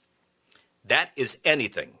 That is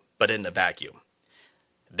anything but in a vacuum.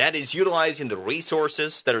 That is utilizing the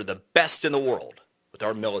resources that are the best in the world with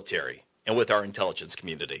our military and with our intelligence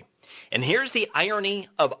community. And here's the irony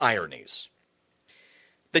of ironies.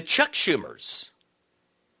 The Chuck Schumers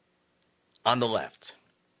on the left,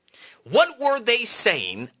 what were they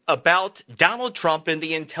saying about Donald Trump and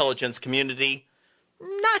the intelligence community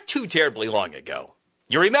not too terribly long ago?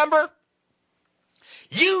 You remember?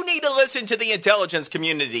 You need to listen to the intelligence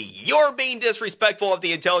community. You're being disrespectful of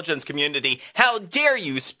the intelligence community. How dare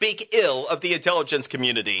you speak ill of the intelligence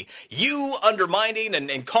community? You undermining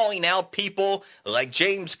and calling out people like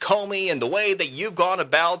James Comey and the way that you've gone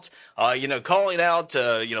about, calling out,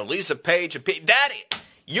 Lisa Page.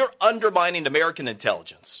 You're undermining American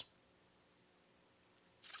intelligence.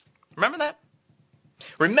 Remember that?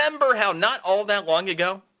 Remember how not all that long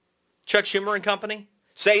ago, Chuck Schumer and company,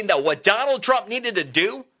 saying that what Donald Trump needed to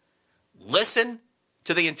do, listen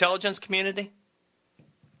to the intelligence community?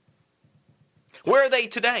 Where are they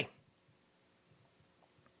today?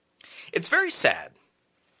 It's very sad.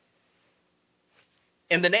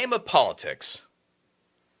 In the name of politics,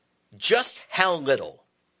 just how little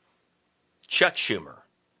Chuck Schumer,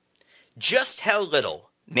 just how little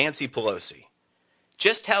Nancy Pelosi,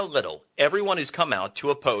 just how little everyone who's come out to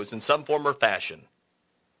oppose in some form or fashion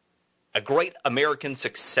a great American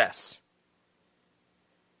success.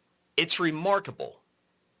 It's remarkable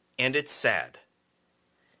and it's sad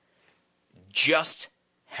just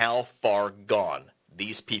how far gone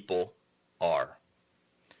these people are.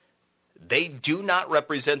 They do not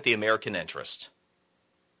represent the American interest.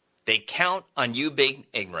 They count on you being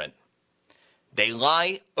ignorant. They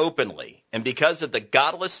lie openly, and because of the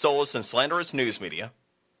godless, soulless, and slanderous news media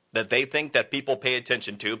that they think that people pay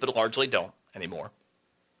attention to, but largely don't anymore,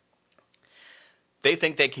 they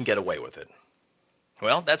think they can get away with it.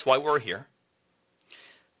 Well, that's why we're here.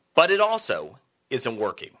 But it also isn't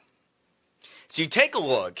working. So you take a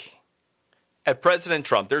look at President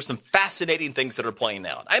Trump. There's some fascinating things that are playing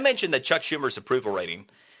out. I mentioned that Chuck Schumer's approval rating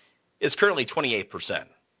is currently 28%.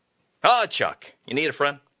 Oh, Chuck, you need a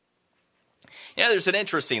friend? Yeah, there's an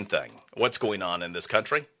interesting thing. What's going on in this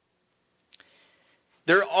country?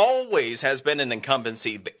 There always has been an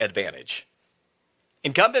incumbency advantage.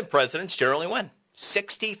 Incumbent presidents generally win.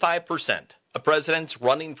 65% of presidents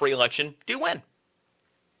running for election do win.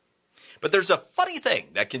 But there's a funny thing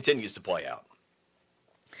that continues to play out.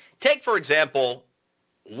 Take, for example,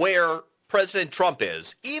 where President Trump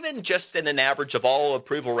is, even just in an average of all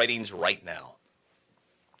approval ratings right now.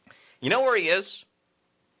 You know where he is?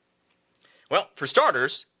 Well, for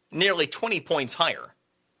starters, nearly 20 points higher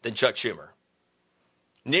than Chuck Schumer.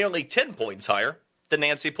 Nearly 10 points higher than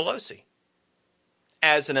Nancy Pelosi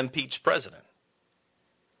as an impeached president.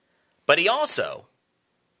 But he also,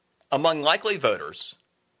 among likely voters,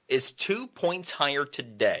 is 2 points higher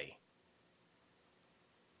today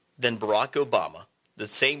than Barack Obama, the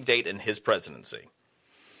same date in his presidency.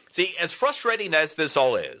 See, as frustrating as this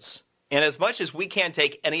all is, and as much as we can't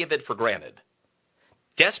take any of it for granted,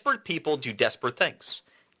 desperate people do desperate things.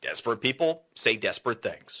 Desperate people say desperate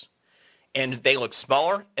things. And they look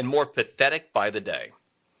smaller and more pathetic by the day.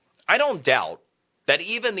 I don't doubt that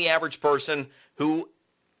even the average person who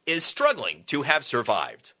is struggling to have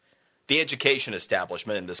survived the education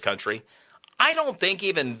establishment in this country, I don't think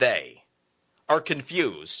even they are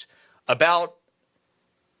confused about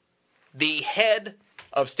the head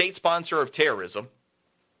of state sponsor of terrorism,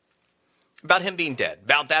 about him being dead,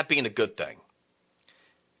 about that being a good thing.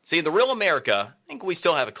 See, in the real America, I think we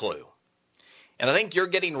still have a clue. And I think you're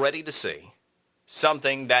getting ready to see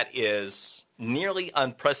something that is nearly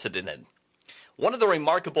unprecedented. One of the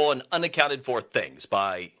remarkable and unaccounted for things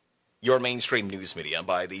by your mainstream news media,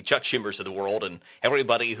 by the Chuck Schumers of the world and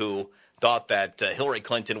everybody who thought that Hillary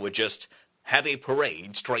Clinton would just have a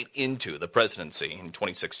parade straight into the presidency in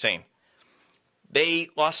 2016. They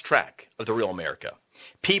lost track of the real America.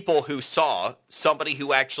 People who saw somebody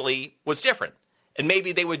who actually was different, and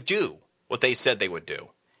maybe they would do what they said they would do,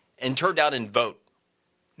 and turned out and vote,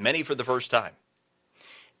 many for the first time.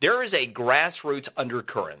 There is a grassroots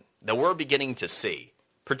undercurrent that we're beginning to see,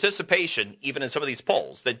 participation even in some of these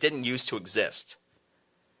polls that didn't used to exist,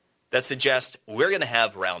 that suggests we're going to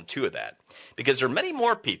have round 2 of that, because there are many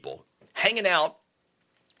more people hanging out,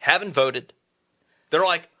 haven't voted. They're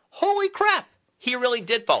like, holy crap, he really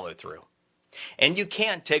did follow through. And you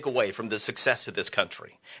can't take away from the success of this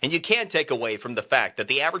country. And you can't take away from the fact that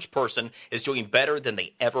the average person is doing better than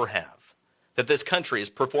they ever have. That this country is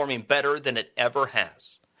performing better than it ever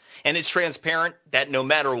has. And it's transparent that no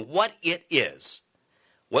matter what it is,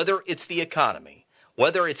 whether it's the economy,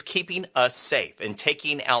 whether it's keeping us safe and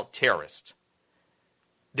taking out terrorists,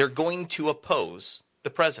 they're going to oppose the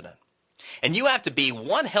president. And you have to be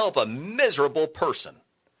one hell of a miserable person.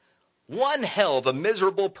 One hell of a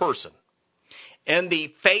miserable person in the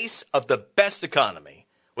face of the best economy,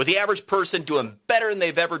 with the average person doing better than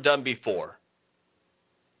they've ever done before,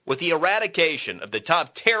 with the eradication of the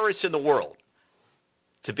top terrorists in the world,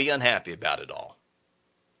 to be unhappy about it all.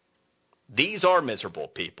 These are miserable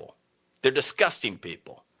people. They're disgusting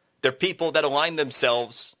people. They're people that align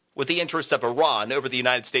themselves with the interests of Iran over the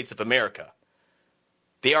United States of America.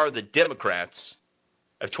 They are the Democrats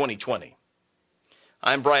of 2020.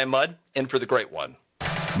 I'm Brian Mudd, in for the great one.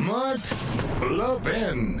 Mark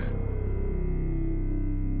Levin.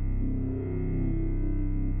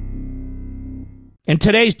 In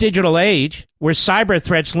today's digital age, where cyber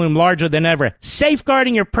threats loom larger than ever,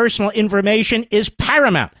 safeguarding your personal information is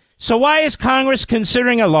paramount. So why is Congress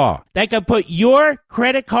considering a law that could put your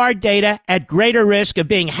credit card data at greater risk of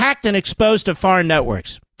being hacked and exposed to foreign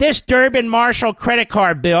networks? This Durbin-Marshall credit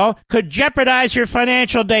card bill could jeopardize your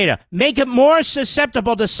financial data, make it more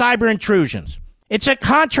susceptible to cyber intrusions. It's a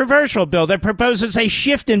controversial bill that proposes a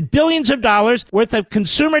shift in billions of dollars worth of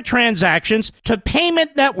consumer transactions to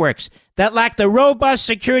payment networks that lack the robust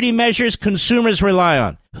security measures consumers rely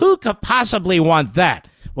on. Who could possibly want that?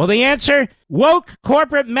 Well, the answer? Woke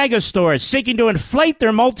corporate megastores seeking to inflate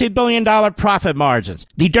their multi-billion-dollar profit margins.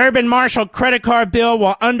 The Durbin-Marshall credit card bill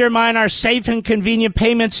will undermine our safe and convenient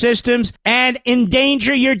payment systems and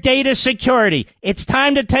endanger your data security. It's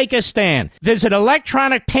time to take a stand. Visit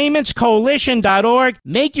electronicpaymentscoalition.org.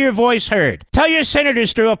 Make your voice heard. Tell your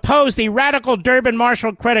senators to oppose the radical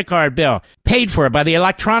Durbin-Marshall credit card bill, paid for by the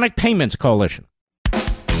Electronic Payments Coalition.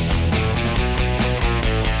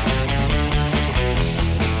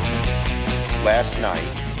 Last night,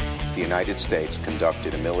 the United States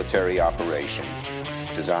conducted a military operation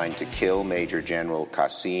designed to kill Major General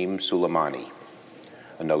Qasem Soleimani,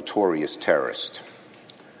 a notorious terrorist.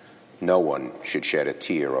 No one should shed a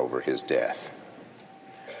tear over his death.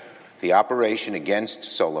 The operation against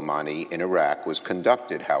Soleimani in Iraq was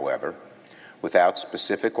conducted, however, without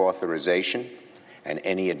specific authorization and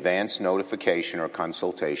any advance notification or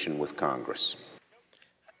consultation with Congress.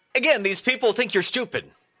 Again, these people think you're stupid.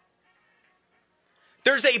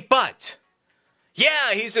 There's a but.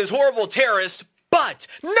 Yeah, he's this horrible terrorist, but.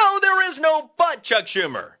 No, there is no but, Chuck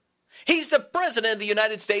Schumer. He's the president of the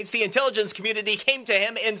United States. The intelligence community came to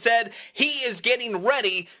him and said he is getting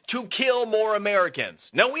ready to kill more Americans.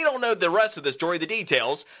 Now, we don't know the rest of the story, the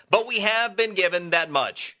details, but we have been given that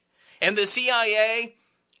much. And the CIA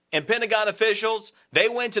and Pentagon officials, they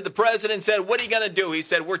went to the president and said, what are you going to do? He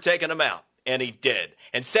said, we're taking him out. And he did.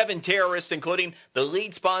 And 7 terrorists, including the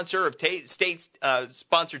lead sponsor of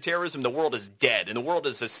state-sponsored terrorism, the world is dead. And the world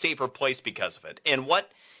is a safer place because of it. And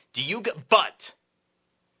what do you get? But.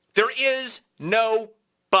 There is no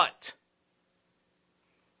but.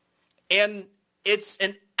 And it's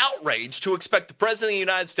an outrage to expect the president of the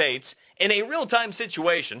United States, in a real-time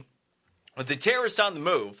situation, with the terrorists on the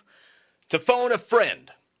move, to phone a friend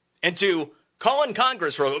and to call in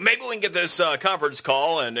Congress, or maybe we can get this conference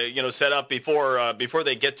call and set up before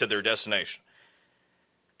they get to their destination.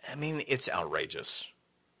 I mean, it's outrageous.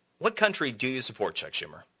 What country do you support, Chuck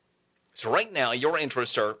Schumer? So right now, your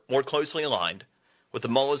interests are more closely aligned with the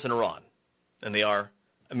mullahs in Iran than they are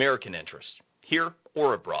American interests, here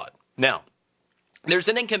or abroad. Now, there's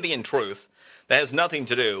an inconvenient truth that has nothing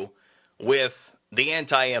to do with the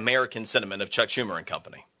anti-American sentiment of Chuck Schumer and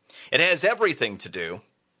company. It has everything to do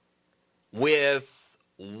with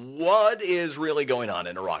what is really going on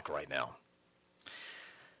in Iraq right now.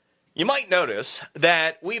 you might notice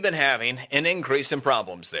that we've been having an increase in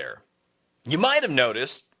problems there. You might have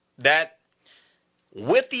noticed that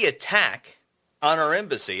with the attack on our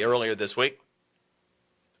embassy earlier this week,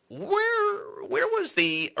 where was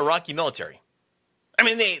the Iraqi military? I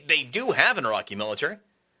mean, they do have an Iraqi military.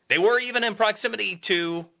 They were even in proximity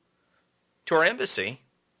to our embassy.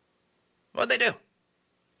 What'd they do?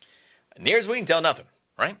 Near as we can tell, nothing,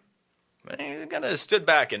 right? They kind of stood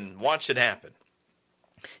back and watched it happen.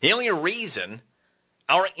 The only reason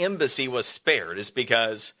our embassy was spared is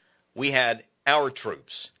because we had our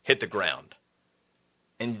troops hit the ground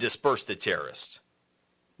and disperse the terrorists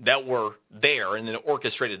that were there in an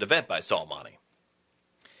orchestrated event by Soleimani.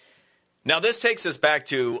 Now, this takes us back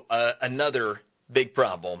to another big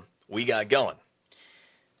problem we got going.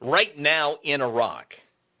 Right now in Iraq,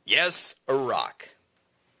 yes, Iraq,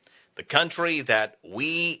 the country that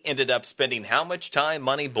we ended up spending how much time,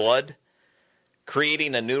 money, blood,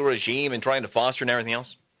 creating a new regime and trying to foster and everything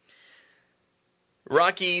else.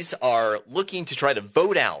 Iraqis are looking to try to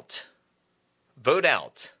vote out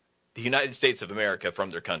the United States of America from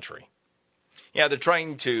their country. Yeah, they're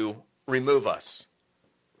trying to remove us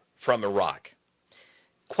from Iraq.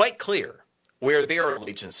 Quite clear where their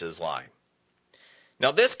allegiances lie.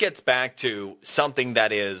 Now, this gets back to something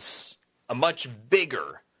that is a much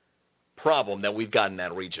bigger problem that we've got in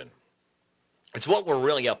that region. It's what we're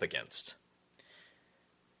really up against.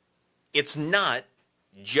 It's not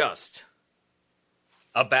just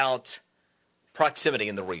about proximity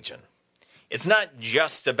in the region. It's not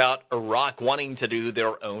just about Iraq wanting to do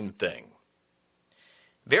their own thing.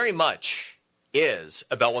 Very much is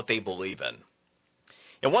about what they believe in.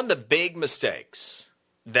 And one of the big mistakes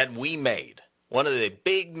that we made, one of the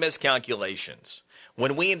big miscalculations,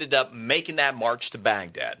 when we ended up making that march to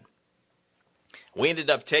Baghdad, we ended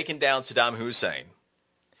up taking down Saddam Hussein,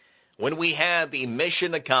 when we had the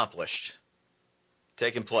mission accomplished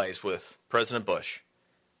taking place with President Bush,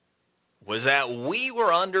 was that we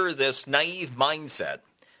were under this naive mindset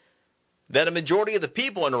that a majority of the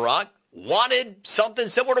people in Iraq wanted something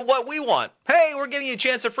similar to what we want. Hey, we're giving you a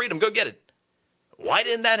chance of freedom. Go get it. Why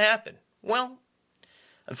didn't that happen? Well,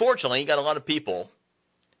 unfortunately, you got a lot of people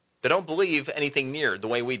that don't believe anything near the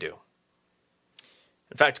way we do.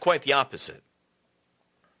 In fact, quite the opposite.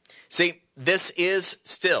 See, this is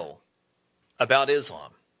still about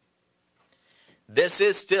Islam. This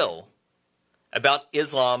is still about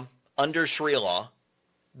Islam under Sharia law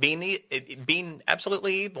being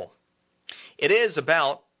absolutely evil. It is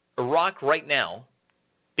about Iraq right now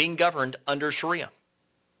being governed under Sharia,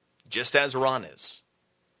 just as Iran is.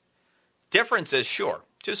 Difference is, sure,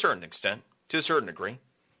 to a certain extent, to a certain degree,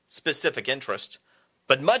 specific interest,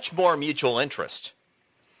 but much more mutual interest.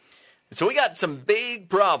 So we got some big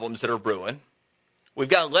problems that are brewing. We've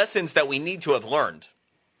got lessons that we need to have learned.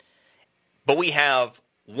 But we have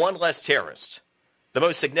one less terrorist, the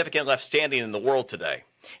most significant left standing in the world today.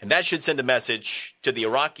 And that should send a message to the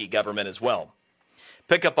Iraqi government as well.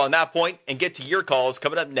 Pick up on that point and get to your calls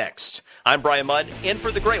coming up next. I'm Brian Mudd, in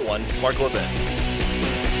for the great one, Mark Levin.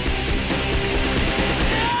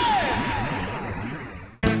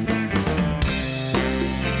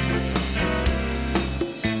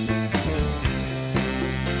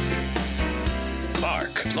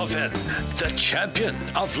 Levin, the champion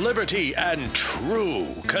of liberty and true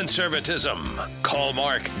conservatism. Call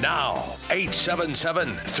Mark now,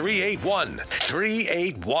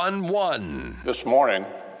 877-381-3811. This morning,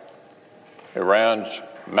 Iran's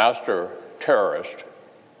master terrorist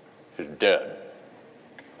is dead.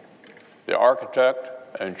 The architect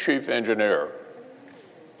and chief engineer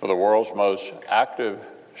for the world's most active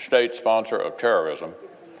state sponsor of terrorism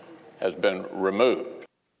has been removed.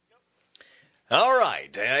 All right,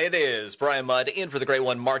 it is Brian Mudd, in for the great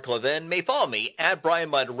one, Mark Levin. May follow me at Brian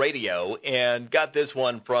Mudd Radio, and got this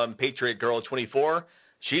one from Patriot Girl 24.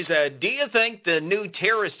 She said, do you think the new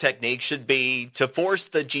terrorist technique should be to force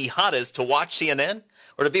the jihadists to watch CNN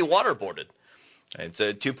or to be waterboarded? It's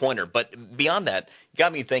a two-pointer, but beyond that, it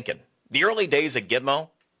got me thinking. The early days of Gitmo,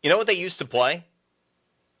 you know what they used to play?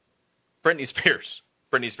 Britney Spears.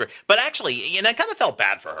 But actually, I kind of felt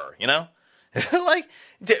bad for her, like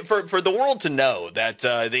for the world to know that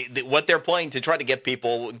what they're playing to try to get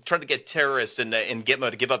people, try to get terrorists in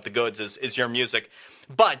Gitmo to give up the goods is your music.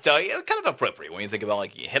 But kind of appropriate when you think about,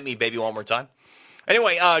 like, hit me baby one more time.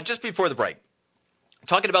 Anyway, just before the break,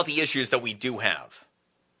 talking about the issues that we do have.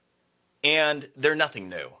 And they're nothing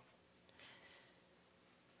new.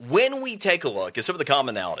 When we take a look at some of the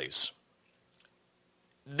commonalities,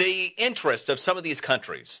 the interest of some of these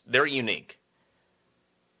countries, they're unique.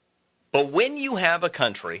 But when you have a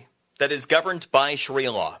country that is governed by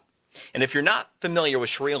Sharia law, and if you're not familiar with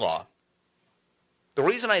Sharia law, The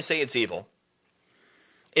reason I say it's evil,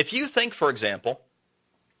 if you think, for example,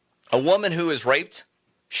 a woman who is raped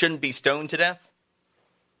shouldn't be stoned to death,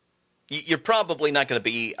 you're probably not going to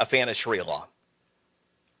be a fan of Sharia law.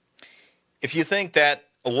 If you think that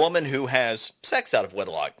a woman who has sex out of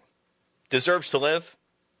wedlock deserves to live,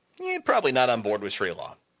 you're probably not on board with Sharia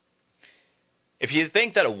law. If you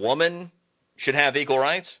think that a woman should have equal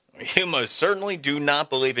rights, you most certainly do not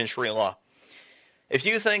believe in Sharia law. If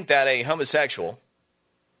you think that a homosexual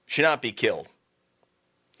should not be killed.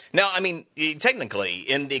 Now, I mean, technically,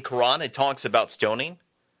 in the Quran, it talks about stoning.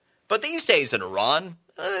 But these days in Iran,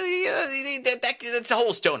 that's a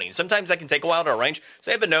whole stoning. Sometimes that can take a while to arrange.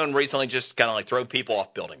 So they've been known recently just kind of like throw people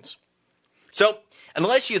off buildings. So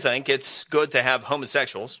unless you think it's good to have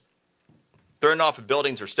homosexuals thrown off of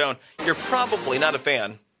buildings or stoned, you're probably not a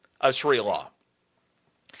fan of Sharia law.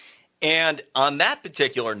 And on that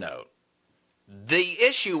particular note, the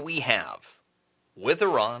issue we have with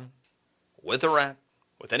Iran, with Iraq,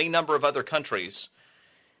 with any number of other countries,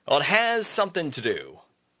 well, it has something to do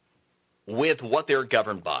with what they're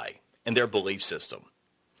governed by and their belief system.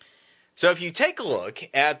 So if you take a look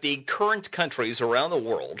at the current countries around the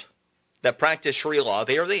world that practice Sharia law,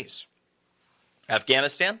 they are these: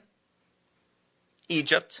 Afghanistan,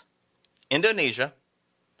 Egypt, Indonesia,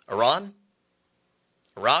 Iran,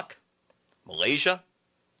 Iraq, Malaysia,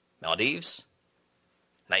 Maldives,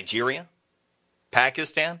 Nigeria,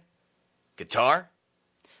 Pakistan, Qatar,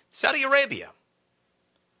 Saudi Arabia,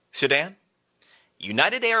 Sudan,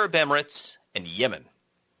 United Arab Emirates, and Yemen.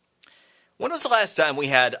 When was the last time we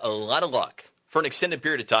had a lot of luck for an extended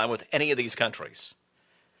period of time with any of these countries?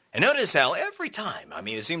 And notice how every time, I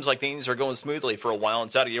mean, it seems like things are going smoothly for a while in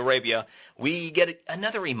Saudi Arabia, we get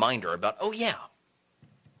another reminder about, oh yeah,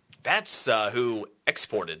 that's who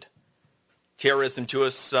exported terrorism to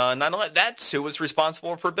us, 9/11. That's who was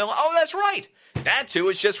responsible for Bin Laden. Oh, that's right. That's who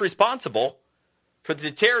was just responsible for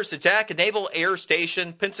the terrorist attack at Naval Air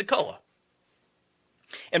Station Pensacola.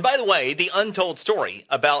 And by the way, the untold story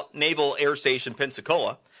about Naval Air Station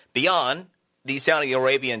Pensacola, beyond the Saudi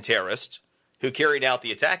Arabian terrorists who carried out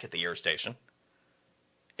the attack at the air station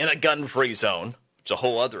in a gun-free zone, which is a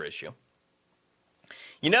whole other issue.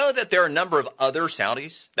 You know that there are a number of other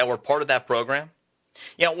Saudis that were part of that program?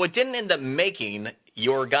 You know, what didn't end up making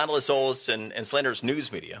your godless souls and slanderous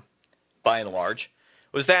news media, by and large,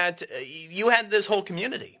 was that you had this whole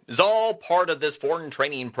community. It was all part of this foreign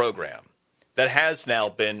training program that has now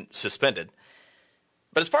been suspended.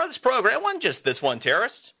 But as part of this program, it wasn't just this one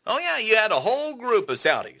terrorist. Oh yeah, you had a whole group of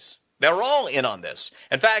Saudis that were all in on this.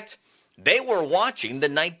 In fact, they were watching the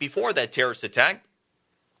night before that terrorist attack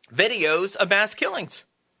videos of mass killings.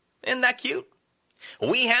 Isn't that cute?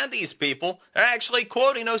 We had these people actually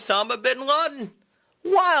quoting Osama bin Laden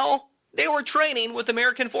while they were training with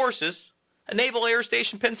American forces at Naval Air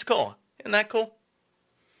Station Pensacola. Isn't that cool?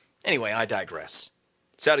 Anyway, I digress.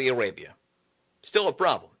 Saudi Arabia, still a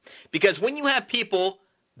problem. Because when you have people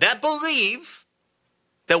that believe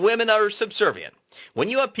that women are subservient, when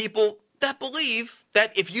you have people that believe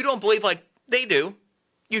that if you don't believe like they do,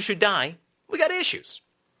 you should die, we got issues.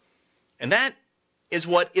 And that is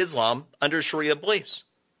what Islam under Sharia believes.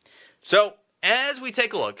 So as we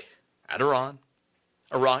take a look at Iran,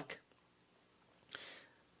 Iraq,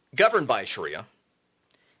 governed by Sharia,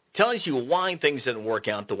 tells you why things didn't work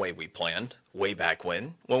out the way we planned way back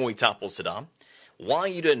when we toppled Saddam, why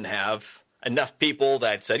you didn't have enough people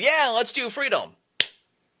that said, yeah, let's do freedom.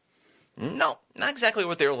 No, not exactly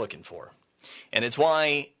what they were looking for. And it's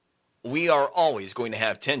why we are always going to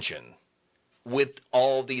have tension with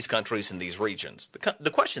all these countries and these regions.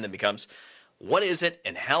 The question then becomes, what is it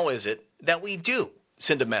and how is it that we do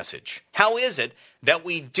send a message? How is it that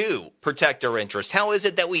we do protect our interests? How is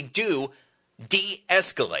it that we do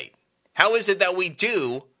de-escalate? How is it that we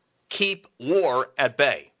do keep war at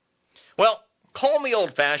bay? Well, call me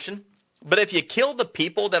old-fashioned, but if you kill the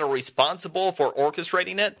people that are responsible for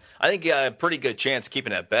orchestrating it, I think you have a pretty good chance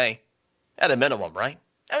keeping it at bay, at a minimum, right?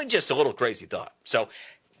 I mean, just a little crazy thought. So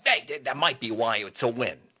that might be why it's a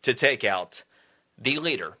win to take out the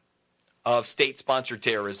leader of state-sponsored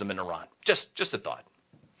terrorism in Iran. Just a thought.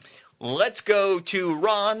 Let's go to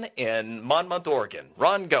Ron in Monmouth, Oregon.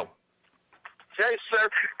 Ron, go. Hey, sir.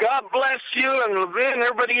 God bless you and Levin and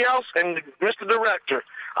everybody else and Mr. Director.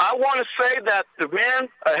 I want to say that the man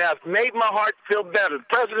has made my heart feel better. The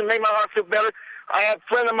president made my heart feel better. I had a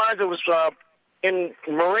friend of mine that was in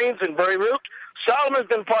Marines in Beirut. Solomon's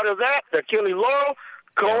been part of that. Achille Lauro,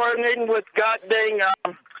 coordinating with God dang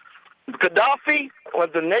Gaddafi, when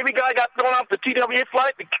the Navy guy got thrown off the TWA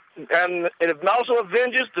flight, and it also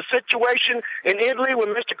avenges the situation in Italy when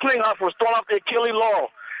Mr. Klinghoffer was thrown off the Achille Lauro.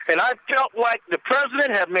 And I felt like the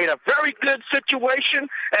president had made a very good situation.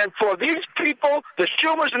 And for these people, the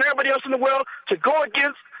Schumers and everybody else in the world, to go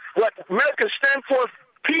against what America stands for,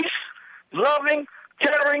 peace, loving,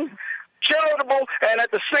 caring, charitable, and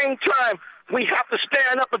at the same time, we have to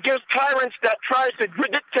stand up against tyrants that tries to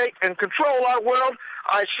dictate and control our world.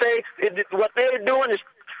 I say what they're doing is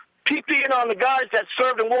PPing on the guys that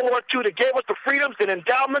served in World War II, that gave us the freedoms and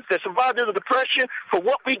endowments that survived the Depression for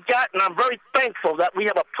what we got, and I'm very thankful that we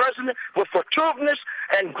have a president with fortuitiveness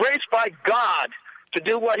and grace by God to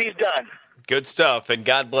do what he's done. Good stuff, and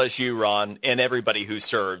God bless you, Ron, and everybody who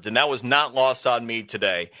served. And that was not lost on me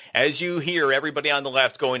today. As you hear everybody on the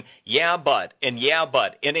left going, yeah, but, and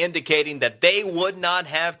indicating that they would not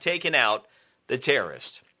have taken out the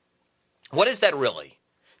terrorists. What is that really?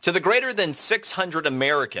 To the greater than 600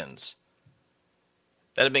 Americans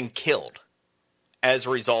that have been killed as a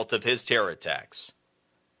result of his terror attacks.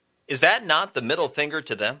 Is that not the middle finger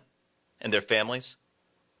to them and their families?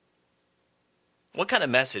 What kind of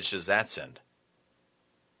message does that send?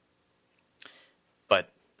 But,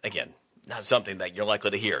 again, not something that you're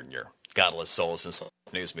likely to hear in your godless souls and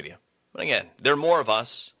news media. But again, there are more of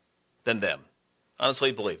us than them.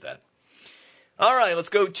 Honestly, believe that. All right, let's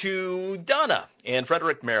go to Donna in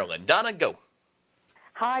Frederick, Maryland. Donna, go.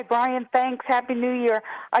 Hi, Brian. Thanks. Happy New Year.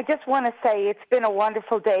 I just want to say it's been a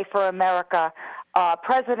wonderful day for America.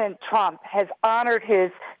 President Trump has honored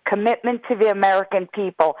his commitment to the American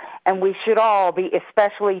people, and we should all be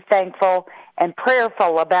especially thankful and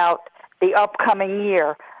prayerful about the upcoming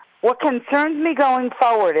year. What concerns me going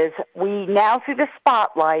forward is we now see the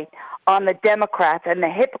spotlight on the Democrats and the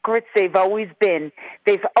hypocrites they've always been.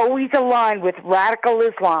 They've always aligned with radical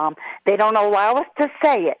Islam. They don't allow us to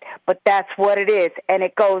say it, but that's what it is. And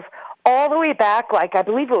it goes all the way back, like I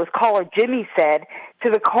believe it was caller Jimmy said, to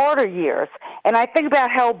the Carter years. And I think about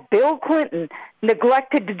how Bill Clinton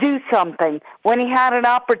neglected to do something when he had an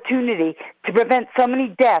opportunity to prevent so many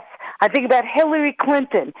deaths. I think about Hillary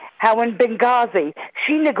Clinton, how in Benghazi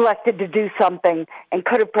she neglected to do something and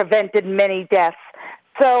could have prevented many deaths.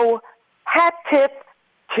 So hat tip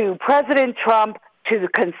to President Trump, to the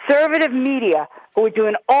conservative media who are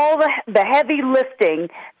doing all the heavy lifting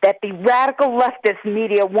that the radical leftist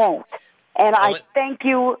media won't. And I thank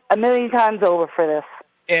you a million times over for this.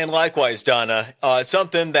 And likewise, Donna,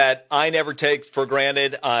 something that I never take for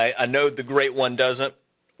granted, I know the great one doesn't.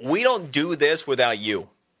 We don't do this without you.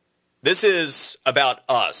 This is about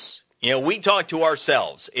us. You know, we talk to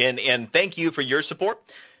ourselves, and thank you for your support,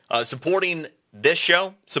 supporting this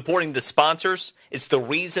show, supporting the sponsors. It's the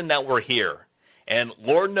reason that we're here. And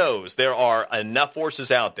Lord knows there are enough forces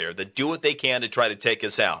out there that do what they can to try to take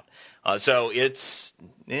us out. So it's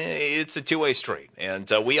a two-way street, and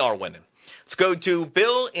we are winning. Let's go to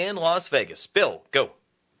Bill in Las Vegas. Bill, go.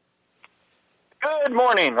 Good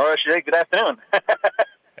morning, or I should say good afternoon.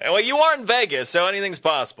 Well, you are in Vegas, so anything's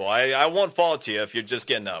possible. I won't fault you if you're just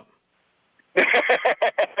getting up.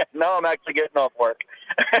 No, I'm actually getting off work.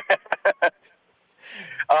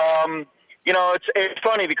 You know, it's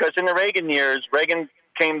funny because in the Reagan years, Reagan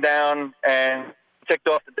came down and ticked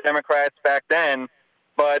off the Democrats back then,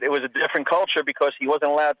 but it was a different culture because he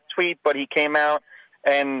wasn't allowed to tweet, but he came out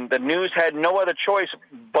and the news had no other choice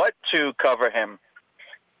but to cover him.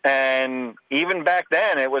 And even back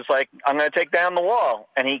then, it was like, I'm going to take down the wall.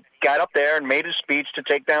 And he got up there and made his speech to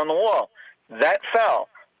take down the wall. That fell.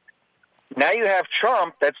 Now you have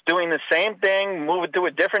Trump that's doing the same thing, moving to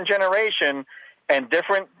a different generation and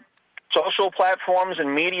different social platforms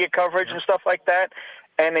and media coverage and stuff like that.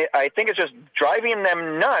 And I think it's just driving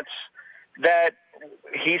them nuts that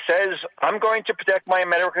he says, I'm going to protect my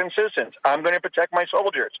American citizens. I'm going to protect my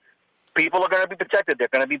soldiers. People are going to be protected. They're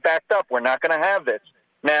going to be backed up. We're not going to have this.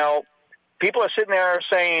 Now, people are sitting there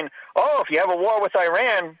saying, oh, if you have a war with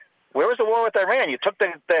Iran, where was the war with Iran? You took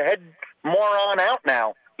the head moron out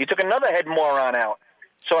now. You took another head moron out.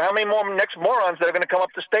 So how many more next morons that are going to come up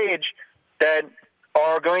the stage that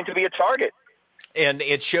are going to be a target? And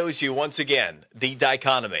it shows you, once again, the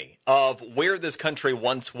dichotomy of where this country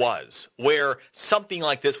once was, where something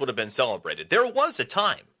like this would have been celebrated. There was a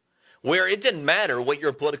time where it didn't matter what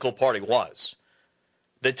your political party was.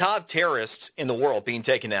 The top terrorists in the world being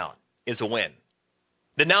taken out is a win.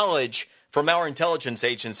 The knowledge from our intelligence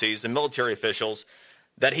agencies and military officials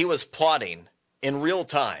that he was plotting in real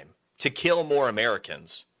time to kill more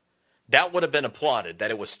Americans, that would have been applauded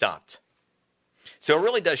that it was stopped. So it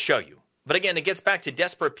really does show you. But again, it gets back to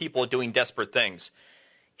desperate people doing desperate things.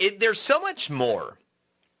 There's so much more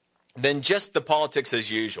than just the politics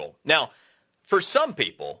as usual. Now, for some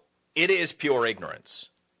people, it is pure ignorance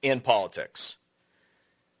in politics.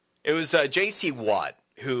 It was J.C. Watt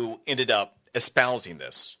who ended up espousing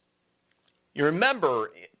this. You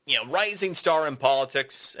remember, rising star in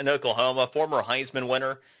politics in Oklahoma, former Heisman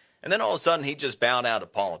winner, and then all of a sudden he just bowed out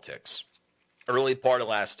of politics early part of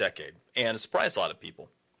last decade, and it surprised a lot of people.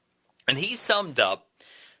 And he summed up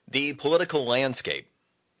the political landscape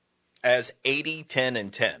as 80, 10,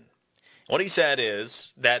 and 10. What he said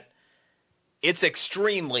is that it's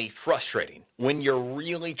extremely frustrating when you're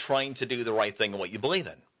really trying to do the right thing and what you believe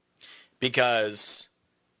in, because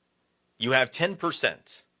you have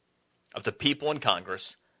 10% of the people in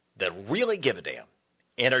Congress that really give a damn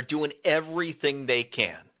and are doing everything they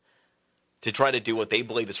can to try to do what they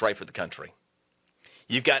believe is right for the country.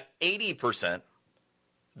 You've got 80%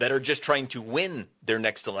 that are just trying to win their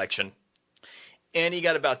next election, and you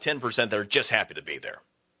got about 10% that are just happy to be there.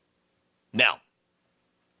 Now,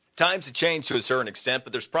 times have changed to a certain extent,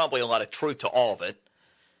 but there's probably a lot of truth to all of it.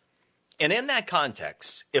 And in that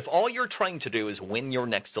context, if all you're trying to do is win your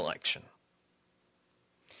next election,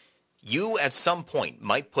 you at some point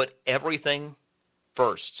might put everything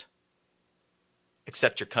first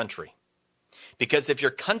except your country. Because if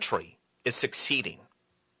your country is succeeding,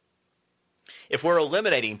 if we're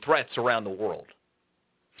eliminating threats around the world,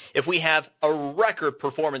 if we have a record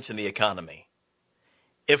performance in the economy,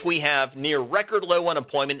 if we have near record low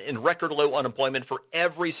unemployment and record low unemployment for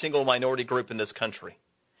every single minority group in this country,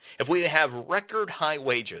 if we have record high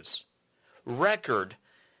wages, record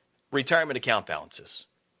retirement account balances,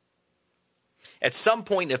 at some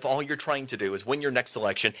point, if all you're trying to do is win your next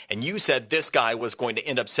election, and you said this guy was going to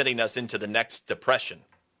end up sending us into the next depression,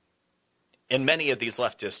 and many of these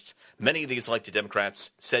leftists, many of these elected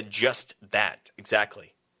Democrats said just that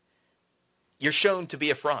exactly, you're shown to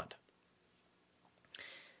be a fraud.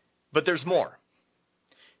 But there's more,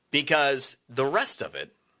 because the rest of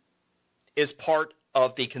it is part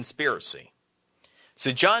of the conspiracy.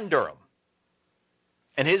 So John Durham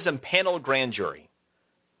and his impaneled grand jury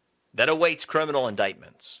that awaits criminal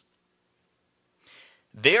indictments,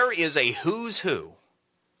 there is a who's who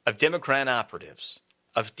of Democrat operatives,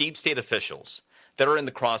 of deep state officials that are in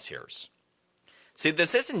the crosshairs. See,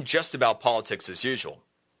 this isn't just about politics as usual.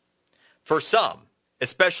 For some,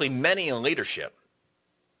 especially many in leadership,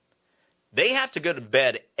 they have to go to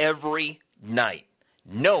bed every night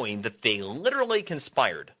knowing that they literally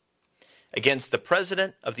conspired against the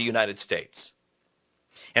President of the United States,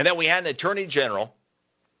 and that we had an Attorney General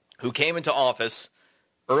who came into office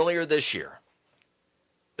earlier this year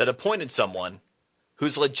that appointed someone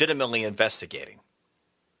who's legitimately investigating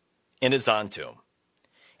and is on to him.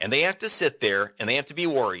 And they have to sit there and they have to be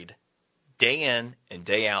worried day in and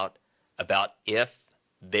day out about if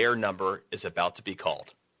their number is about to be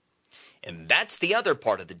called. And that's the other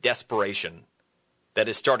part of the desperation that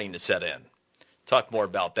is starting to set in. Talk more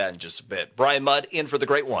about that in just a bit. Brian Mudd in for the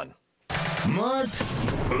great one. Mark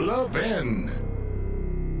Levin.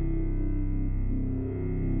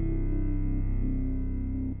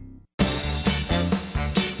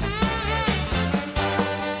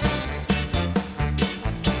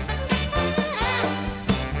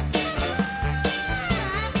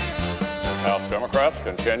 House Democrats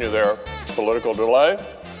continue their political delay.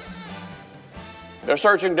 They're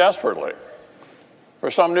searching desperately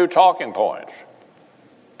for some new talking points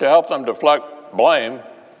to help them deflect blame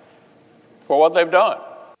for what they've done.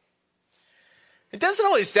 It doesn't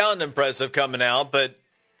always sound impressive coming out, but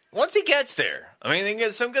once he gets there, I mean,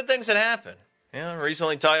 there's some good things that happen.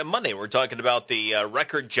 Recently, Monday, we're talking about the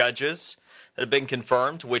record judges that have been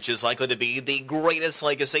confirmed, which is likely to be the greatest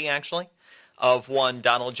legacy, actually, of one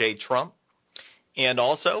Donald J. Trump, and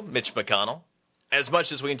also Mitch McConnell. As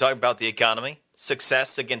much as we can talk about the economy,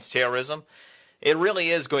 success against terrorism, it really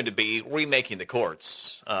is going to be remaking the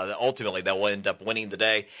courts. Ultimately, that will end up winning the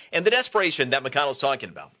day. And the desperation that McConnell's talking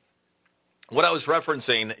about, what I was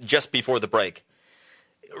referencing just before the break.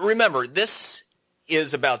 Remember, this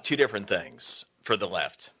is about two different things for the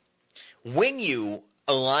left. When you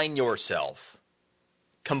align yourself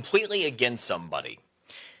completely against somebody,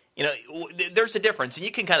 there's a difference, and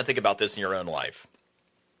you can kind of think about this in your own life.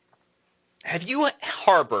 Have you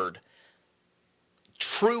harbored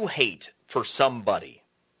true hate for somebody?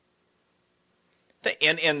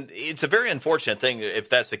 And it's a very unfortunate thing if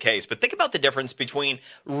that's the case, but think about the difference between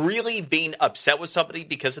really being upset with somebody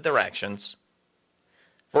because of their actions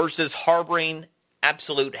versus harboring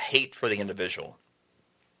absolute hate for the individual.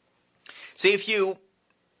 See, if you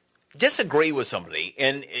disagree with somebody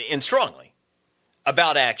and strongly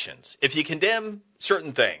about actions, if you condemn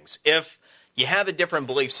certain things, if you have a different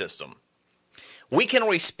belief system, we can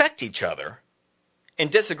respect each other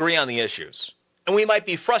and disagree on the issues. And we might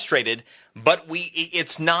be frustrated, but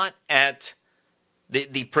it's not at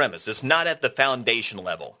the premise. It's not at the foundation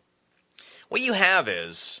level. what you have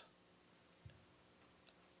is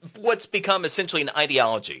what's become essentially an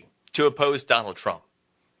ideology to oppose Donald Trump.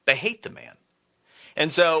 They hate the man.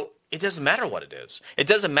 And so it doesn't matter what it is. It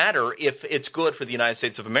doesn't matter if it's good for the United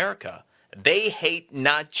States of America. They hate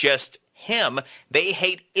not just him, they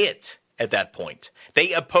hate it at that point.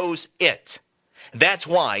 They oppose it. That's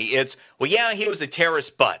why it's, well, yeah, he was a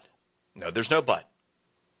terrorist, but. No, there's no but.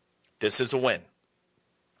 This is a win.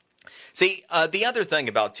 See, the other thing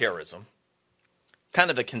about terrorism, kind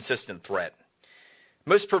of a consistent threat,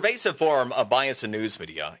 most pervasive form of bias in news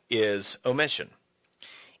media is omission.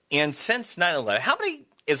 And since 9/11, how many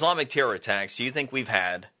Islamic terror attacks do you think we've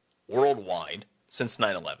had worldwide since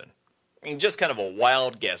 9/11? I mean, just kind of a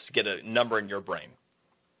wild guess to get a number in your brain.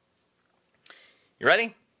 You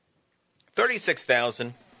ready?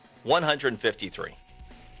 36,153.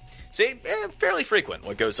 See, fairly frequent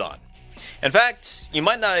what goes on. In fact, you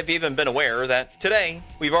might not have even been aware that today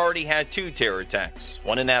we've already had 2 terror attacks.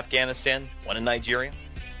 One in Afghanistan, one in Nigeria.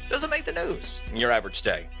 Doesn't make the news in your average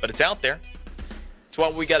day, but it's out there. It's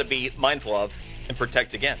what we got to be mindful of and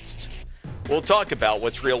protect against. We'll talk about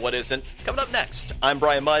what's real, what isn't, coming up next. I'm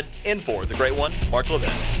Brian Mudd, in for the great one, Mark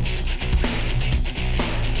Levin.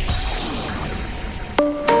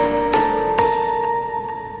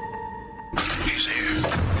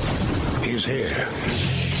 He's here.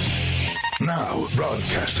 Now,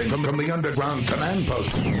 broadcasting from the underground command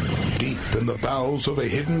post, deep in the bowels of a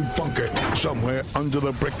hidden bunker, somewhere under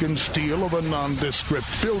the brick and steel of a nondescript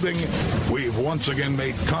building, we've once again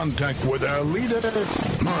made contact with our leader,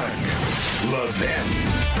 Mark Levin.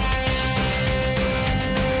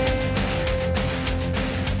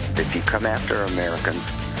 If you come after Americans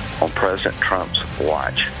on President Trump's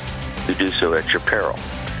watch, you do so at your peril.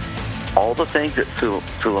 All the things that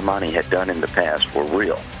Soleimani had done in the past were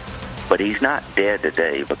real. But he's not dead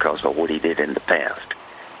today because of what he did in the past.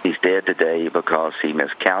 He's dead today because he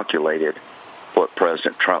miscalculated what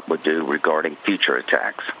President Trump would do regarding future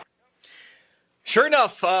attacks. Sure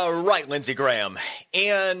enough, right, Lindsey Graham.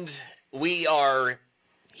 And we are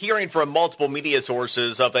hearing from multiple media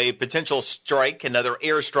sources of a potential strike, another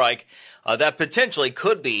airstrike, that potentially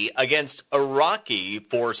could be against Iraqi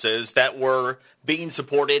forces that were being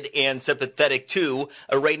supported and sympathetic to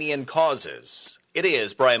Iranian causes. It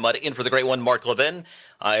is Brian Mudd, in for the great one, Mark Levin.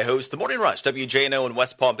 I host The Morning Rush, WJNO in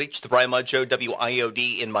West Palm Beach, The Brian Mudd Show,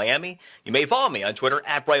 WIOD in Miami. You may follow me on Twitter,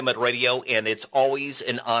 @Brian Mudd Radio, and it's always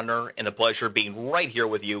an honor and a pleasure being right here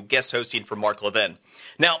with you, guest hosting for Mark Levin.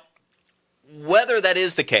 Now, whether that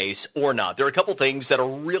is the case or not, there are a couple things that are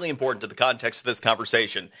really important to the context of this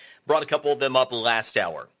conversation. Brought a couple of them up last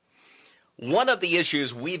hour. One of the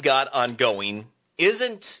issues we've got ongoing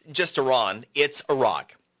isn't just Iran, it's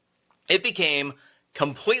Iraq. It became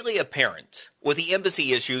completely apparent with the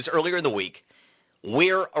embassy issues earlier in the week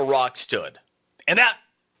where Iraq stood. And that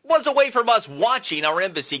was away from us watching our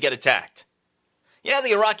embassy get attacked. Yeah,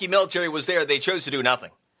 the Iraqi military was there. They chose to do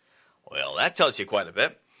nothing. Well, that tells you quite a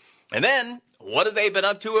bit. And then, what have they been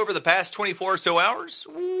up to over the past 24 or so hours?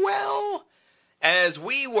 Well, as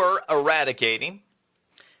we were eradicating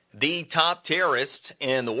the top terrorists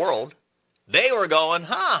in the world, they were going,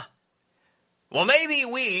 well, maybe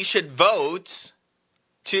we should vote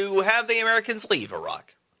to have the Americans leave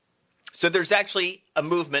Iraq. So there's actually a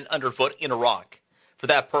movement underfoot in Iraq for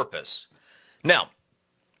that purpose. Now,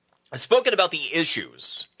 I've spoken about the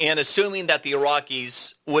issues and assuming that the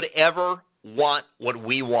Iraqis would ever want what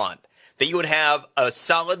we want, that you would have a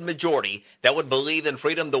solid majority that would believe in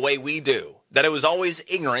freedom the way we do, that it was always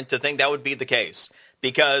ignorant to think that would be the case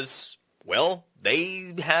because, well,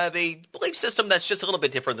 they have a belief system that's just a little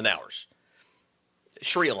bit different than ours.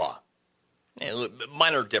 Sharia law.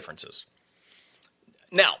 Minor differences.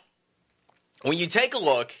 Now, when you take a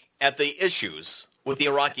look at the issues with the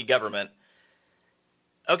Iraqi government,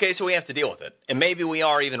 okay, so we have to deal with it. And maybe we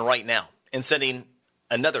are even right now in sending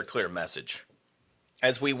another clear message.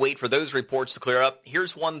 As we wait for those reports to clear up,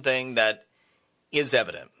 here's one thing that is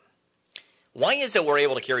evident. Why is it we're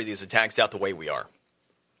able to carry these attacks out the way we are?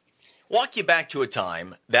 Walk you back to a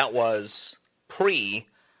time that was pre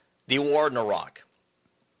the war in Iraq.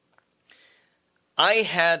 I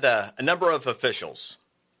had a number of officials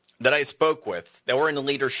that I spoke with that were in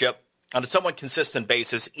leadership on a somewhat consistent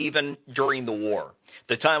basis, even during the war.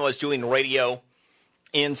 The time I was doing radio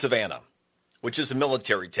in Savannah, which is a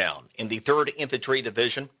military town, in the 3rd Infantry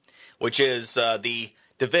Division, which is the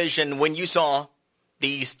division when you saw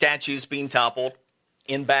the statues being toppled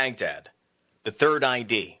in Baghdad, the 3rd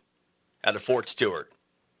ID out of Fort Stewart.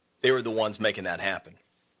 They were the ones making that happen.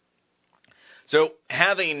 So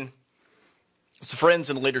having some friends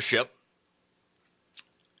in leadership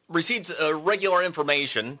received regular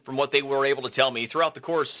information from what they were able to tell me throughout the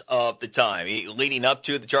course of the time, leading up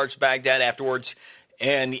to the charge of Baghdad, afterwards,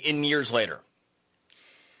 and in years later.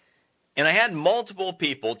 And I had multiple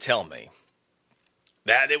people tell me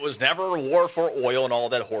that it was never a war for oil and all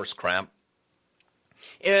that horse crap.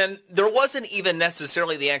 And there wasn't even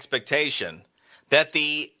necessarily the expectation that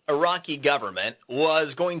the Iraqi government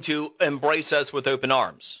was going to embrace us with open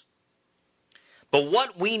arms. But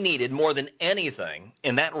what we needed more than anything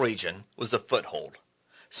in that region was a foothold,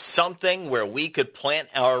 something where we could plant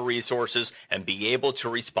our resources and be able to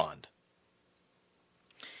respond.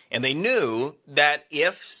 And they knew that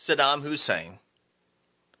if Saddam Hussein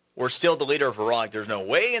were still the leader of Iraq, there's no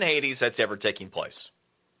way in Hades that's ever taking place.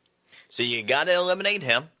 So you got to eliminate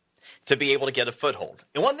him to be able to get a foothold.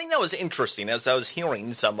 And one thing that was interesting as I was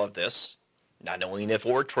hearing some of this, not knowing if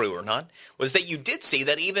it were true or not, was that you did see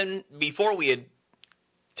that even before we had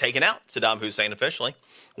taken out Saddam Hussein officially,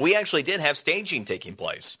 we actually did have staging taking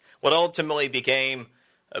place, what ultimately became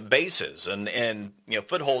bases and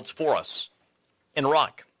footholds for us in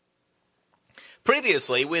Iraq.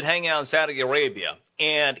 Previously, we'd hang out in Saudi Arabia,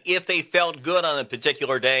 and if they felt good on a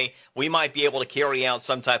particular day, we might be able to carry out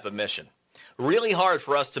some type of mission. Really hard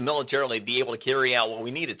for us to militarily be able to carry out what we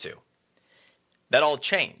needed to. That all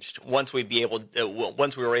changed once we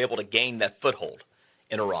were able to gain that foothold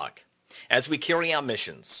in Iraq. As we carry out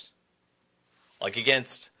missions, like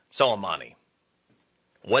against Soleimani,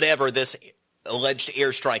 whatever this alleged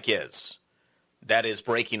airstrike is, that is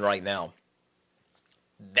breaking right now.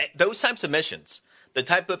 Those types of missions, the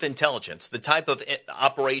type of intelligence, the type of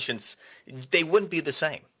operations, they wouldn't be the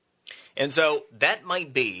same. And so that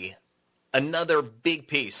might be another big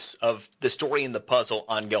piece of the story and the puzzle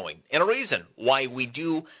ongoing, and a reason why we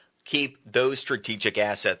do keep those strategic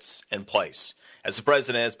assets in place, as the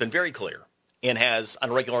president has been very clear and has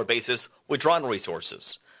on a regular basis withdrawn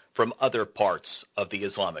resources from other parts of the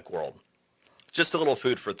Islamic world. Just a little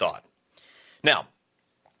food for thought. Now,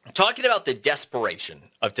 talking about the desperation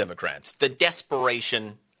of Democrats, the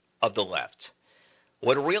desperation of the left,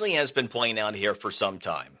 what really has been playing out here for some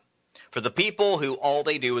time, for the people who all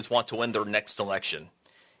they do is want to win their next election,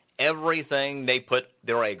 everything they put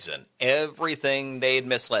their eggs in, everything they had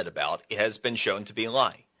misled about, has been shown to be a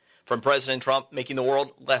lie. From President Trump making the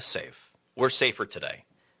world less safe, we're safer today,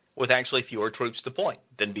 with actually fewer troops deployed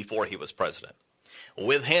than before he was president.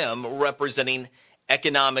 With him representing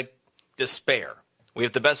economic despair. We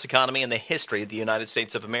have the best economy in the history of the United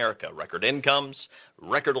States of America. Record incomes,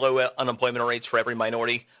 record low unemployment rates for every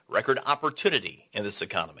minority, record opportunity in this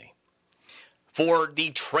economy. For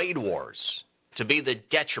the trade wars to be the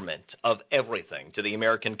detriment of everything to the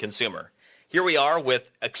American consumer. Here we are with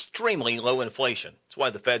extremely low inflation. That's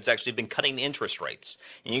why the Fed's actually been cutting interest rates.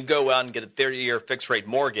 And you go out and get a 30-year fixed-rate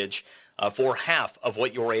mortgage for half of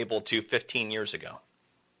what you were able to 15 years ago.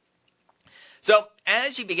 So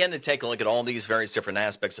as you begin to take a look at all these various different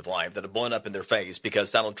aspects of life that have blown up in their face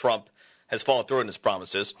because Donald Trump has followed through on his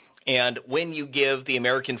promises, and when you give the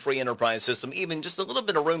American free enterprise system even just a little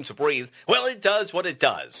bit of room to breathe, well, it does what it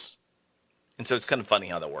does. And so it's kind of funny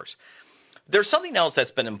how that works. There's something else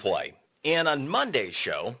that's been in play. And on Monday's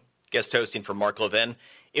show, guest hosting for Mark Levin,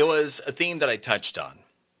 it was a theme that I touched on.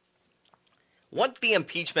 What the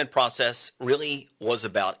impeachment process really was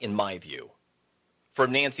about, in my view,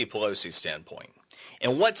 from Nancy Pelosi's standpoint,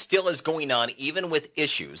 and what still is going on even with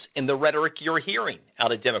issues in the rhetoric you're hearing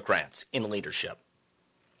out of Democrats in leadership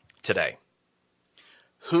today.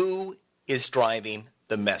 Who is driving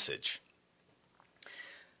the message?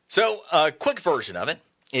 So a quick version of it,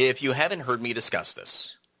 if you haven't heard me discuss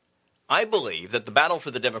this. I believe that the battle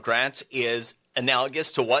for the Democrats is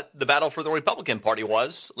analogous to what the battle for the Republican Party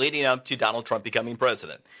was leading up to Donald Trump becoming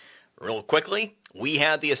president. Real quickly, we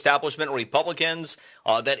had the establishment Republicans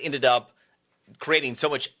that ended up creating so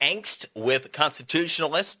much angst with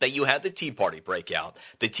constitutionalists that you had the Tea Party break out.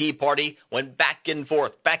 The Tea Party went back and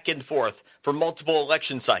forth for multiple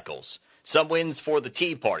election cycles. Some wins for the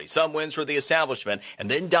Tea Party, some wins for the establishment, and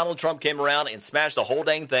then Donald Trump came around and smashed the whole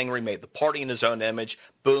dang thing, remade the party in his own image.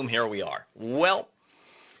 Boom, here we are. Well,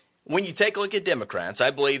 when you take a look at Democrats,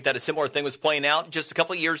 I believe that a similar thing was playing out just a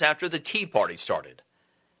couple of years after the Tea Party started.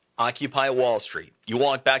 Occupy Wall Street. You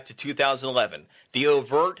walk back to 2011. The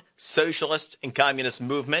overt socialist and communist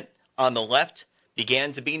movement on the left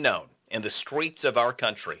began to be known in the streets of our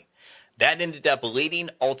country. That ended up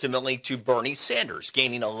leading ultimately to Bernie Sanders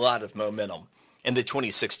gaining a lot of momentum in the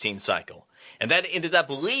 2016 cycle. And that ended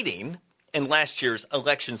up leading in last year's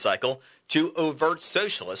election cycle to overt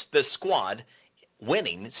socialists, the squad,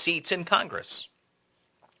 winning seats in Congress.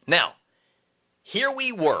 Now, here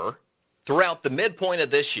we were throughout the midpoint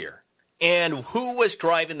of this year, And who was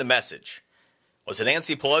driving the message? Was it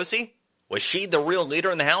Nancy Pelosi? Was she the real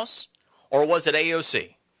leader in the House? Or was it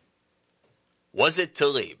AOC? Was it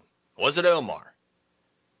Tlaib? Was it Omar?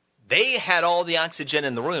 They had all the oxygen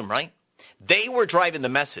in the room, right? They were driving the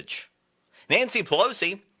message. Nancy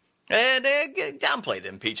Pelosi downplayed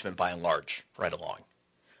impeachment by and large right along.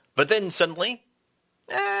 But then suddenly,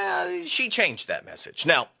 she changed that message.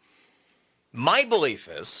 Now, my belief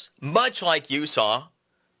is, much like you saw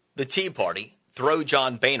the Tea Party throw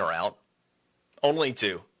John Boehner out, only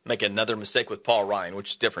to make another mistake with Paul Ryan,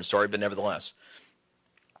 which is a different story, but nevertheless,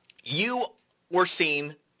 you were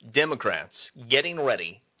seeing Democrats getting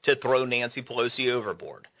ready to throw Nancy Pelosi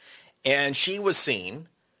overboard. And she was seeing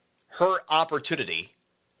her opportunity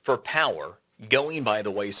for power going by the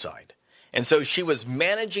wayside. And so she was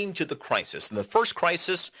managing to the crisis. And the first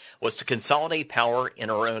crisis was to consolidate power in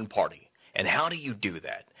her own party. And how do you do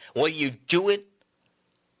that? Well, you do it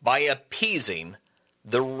by appeasing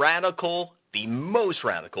the most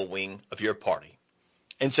radical wing of your party.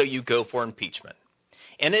 And so you go for impeachment.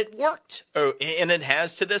 And it worked, and it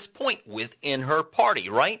has to this point within her party,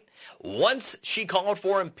 right? Once she called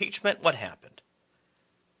for impeachment, what happened?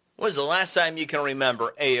 When was the last time you can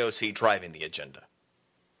remember AOC driving the agenda?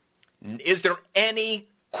 Is there any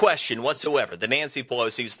question whatsoever that Nancy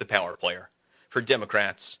Pelosi is the power player for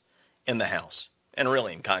Democrats in the House and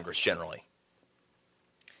really in Congress generally?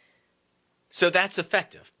 So that's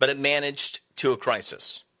effective, but it managed to a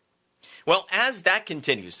crisis. Well, as that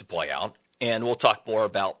continues to play out, and we'll talk more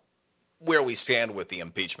about where we stand with the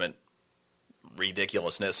impeachment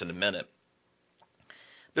ridiculousness in a minute,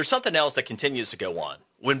 there's something else that continues to go on.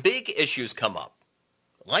 When big issues come up,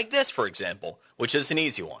 like this, for example, which is an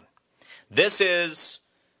easy one. This is,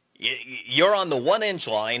 you're on the 1 inch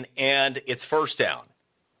line and it's first down.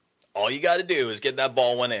 All you got to do is get that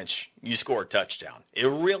ball 1 inch. You score a touchdown. It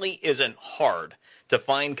really isn't hard to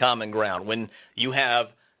find common ground when you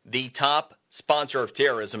have the top sponsor of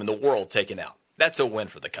terrorism in the world taken out. That's a win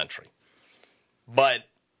for the country. But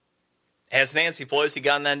has Nancy Pelosi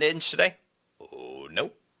gotten that inch today? Oh,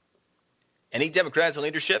 no. Any Democrats in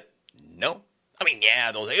leadership? No. I mean,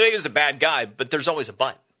 yeah, he was a bad guy, but there's always a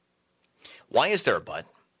but. Why is there a but?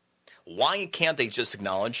 Why can't they just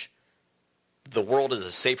acknowledge the world is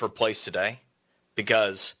a safer place today?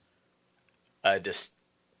 Because a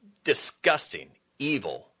disgusting,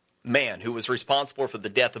 evil man who was responsible for the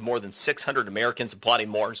death of more than 600 Americans and plotting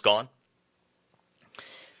more is gone?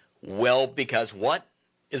 Well, because what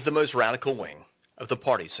is the most radical wing of the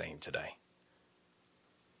party saying today?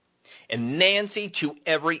 And Nancy to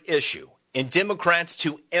every issue, and Democrats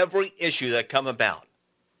to every issue that come about,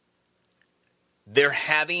 they're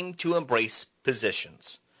having to embrace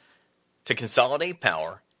positions to consolidate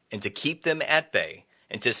power and to keep them at bay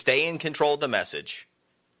and to stay in control of the message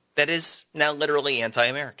that is now literally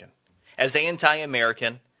anti-American. As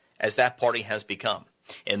anti-American as that party has become.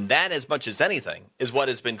 And that, as much as anything, is what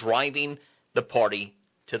has been driving the party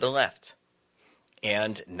to the left.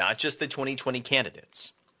 And not just the 2020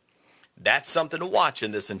 candidates. That's something to watch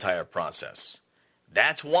in this entire process.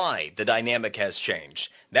 That's why the dynamic has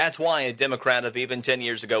changed. That's why a Democrat of even 10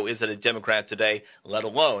 years ago isn't a Democrat today, let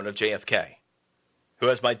alone of JFK, who,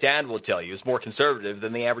 as my dad will tell you, is more conservative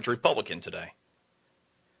than the average Republican today.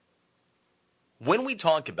 When we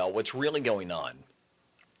talk about what's really going on,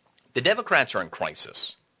 the Democrats are in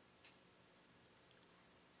crisis.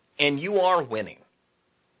 And you are winning.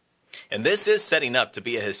 And this is setting up to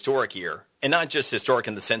be a historic year. And not just historic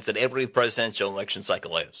in the sense that every presidential election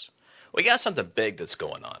cycle is. We got something big that's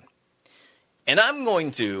going on. And I'm going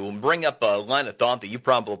to bring up a line of thought that you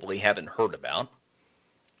probably haven't heard about.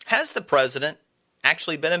 Has the president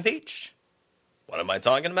actually been impeached? What am I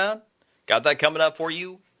talking about? Got that coming up for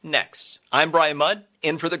you next. I'm Brian Mudd,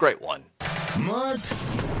 in for the great one. Mark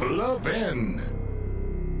Levin.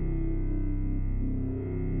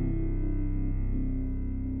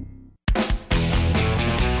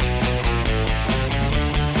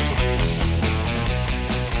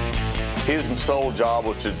 His sole job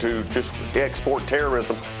was to just export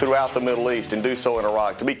terrorism throughout the Middle East and do so in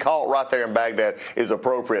Iraq. To be caught right there in Baghdad is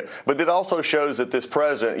appropriate. But it also shows that this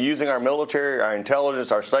president, using our military, our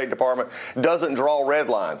intelligence, our State Department, doesn't draw red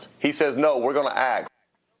lines. He says, no, we're going to act.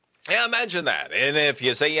 Yeah, imagine that. And if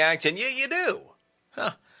you say you act, and you do.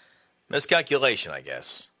 Huh. Miscalculation, I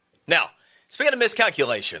guess. Now, speaking of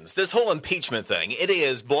miscalculations, this whole impeachment thing, it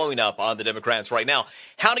is blowing up on the Democrats right now.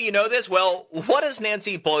 How do you know this? Well, what has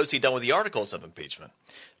Nancy Pelosi done with the articles of impeachment?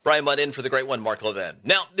 Brian Mudd in for the great one, Mark Levin.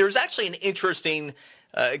 Now, there's actually an interesting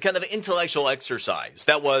kind of intellectual exercise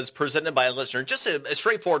that was presented by a listener, just a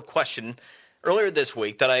straightforward question earlier this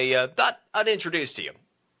week that I thought I'd introduce to you.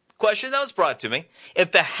 question that was brought to me.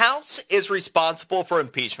 If the House is responsible for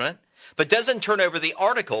impeachment but doesn't turn over the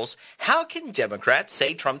articles, how can Democrats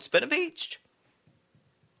say Trump's been impeached?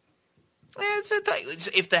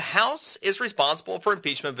 If the House is responsible for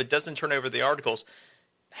impeachment but doesn't turn over the articles,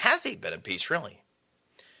 has he been impeached, really?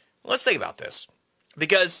 Let's think about this,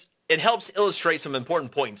 because it helps illustrate some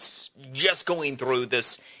important points just going through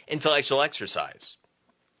this intellectual exercise.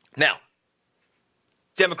 Now,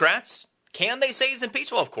 Democrats, can they say he's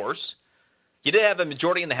impeached? Well, of course. You did have a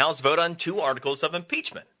majority in the House vote on 2 articles of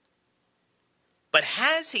impeachment. But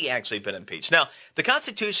has he actually been impeached? Now, the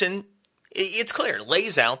Constitution, it's clear, it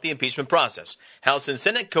lays out the impeachment process. House and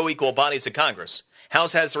Senate, co-equal bodies of Congress.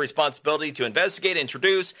 House has the responsibility to investigate,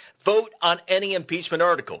 introduce, vote on any impeachment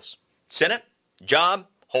articles. Senate, job,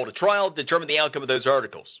 hold a trial, determine the outcome of those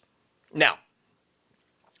articles. Now,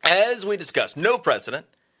 as we discussed, no president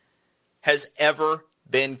has ever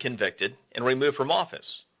been convicted and removed from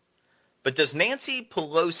office. But does Nancy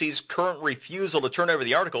Pelosi's current refusal to turn over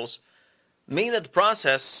the articles mean that the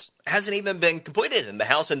process hasn't even been completed in the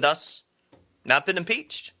House and thus not been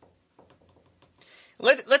impeached?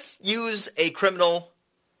 Let's use a criminal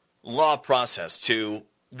law process to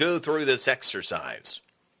go through this exercise.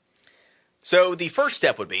 So the first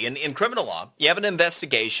step would be, in criminal law, you have an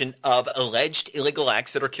investigation of alleged illegal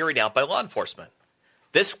acts that are carried out by law enforcement.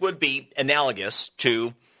 This would be analogous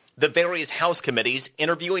to the various House committees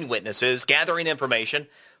interviewing witnesses, gathering information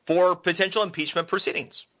for potential impeachment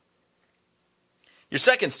proceedings. Your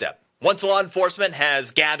second step, once law enforcement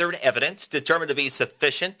has gathered evidence determined to be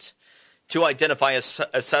sufficient to identify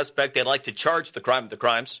a suspect they'd like to charge with the crime of the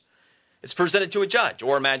crimes, it's presented to a judge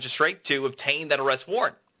or a magistrate to obtain that arrest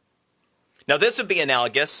warrant. Now, this would be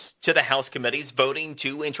analogous to the House committees voting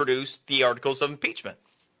to introduce the articles of impeachment.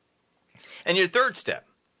 And your third step,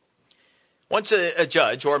 once a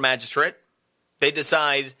judge or a magistrate, they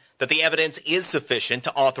decide that the evidence is sufficient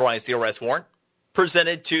to authorize the arrest warrant,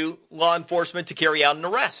 presented to law enforcement to carry out an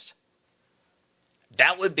arrest.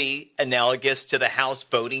 That would be analogous to the House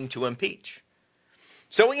voting to impeach.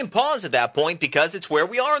 So we can pause at that point because it's where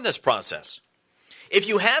we are in this process. If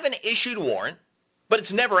you have an issued warrant, but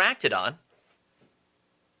it's never acted on,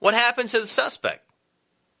 what happens to the suspect?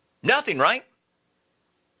 Nothing, right?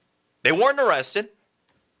 They weren't arrested.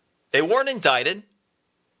 They weren't indicted.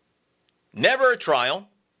 Never a trial.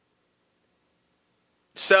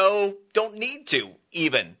 So don't need to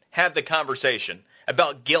even have the conversation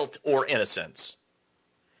about guilt or innocence.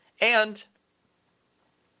 And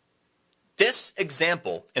this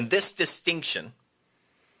example and this distinction,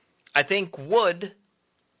 I think, would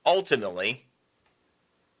ultimately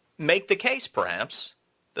make the case, perhaps,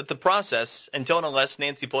 that the process, until and unless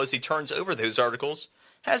Nancy Pelosi turns over those articles,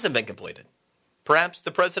 hasn't been completed. Perhaps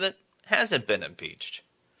the president hasn't been impeached.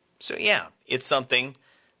 So yeah, it's something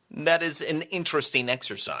that is an interesting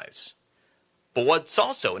exercise. But what's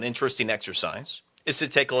also an interesting exercise is to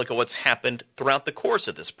take a look at what's happened throughout the course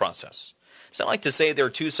of this process. So I like to say there are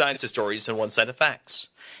 2 sides to stories and 1 side of facts.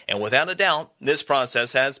 And without a doubt, this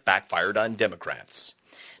process has backfired on Democrats.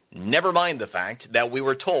 Never mind the fact that we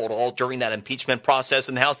were told all during that impeachment process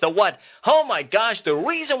in the House that what? Oh my gosh, the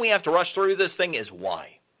reason we have to rush through this thing is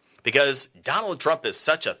why? Because Donald Trump is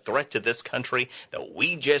such a threat to this country that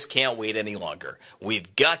we just can't wait any longer.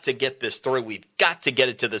 We've got to get this through. We've got to get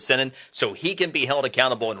it to the Senate so he can be held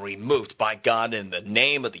accountable and removed by God in the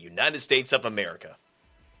name of the United States of America.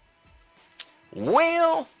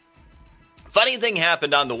 Well, funny thing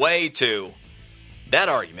happened on the way to that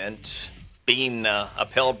argument being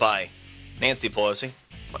upheld by Nancy Pelosi.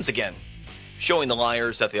 Once again, showing the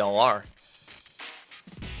liars that they all are.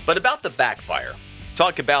 But about the backfire.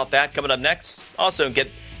 Talk about that coming up next. Also, get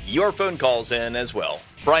your phone calls in as well.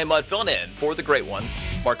 Brian Mudd filling in for the great one,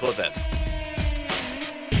 Mark Levin.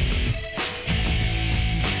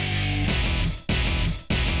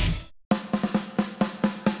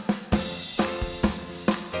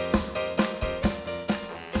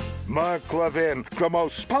 Mark Levin, the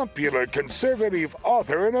most popular conservative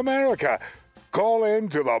author in America. Call in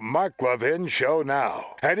to the Mark Levin Show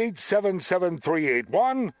now at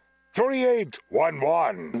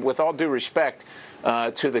 877-381-3811. With all due respect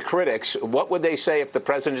to the critics, what would they say if the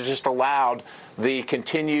president just allowed the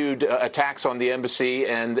continued attacks on the embassy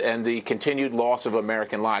and the continued loss of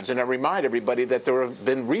American lives? And I remind everybody that there have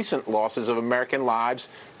been recent losses of American lives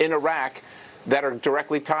in Iraq that are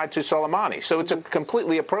directly tied to Soleimani. So it's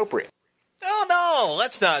completely appropriate. Oh, no,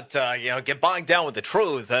 let's not, get bogged down with the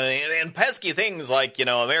truth and pesky things like,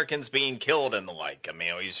 Americans being killed and the like. I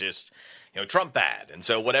mean, Trump bad. And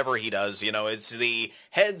so whatever he does, it's the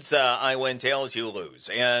heads I win, tails you lose.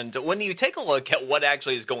 And when you take a look at what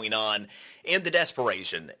actually is going on in the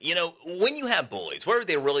desperation, when you have bullies, what are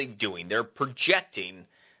they really doing? They're projecting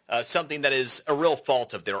something that is a real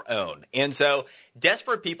fault of their own. And so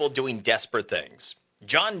desperate people doing desperate things.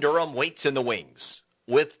 John Durham waits in the wings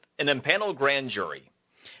with an impaneled grand jury.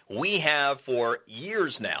 We have for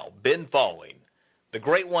years now been following. The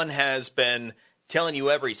Great One has been telling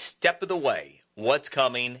you every step of the way what's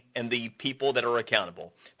coming and the people that are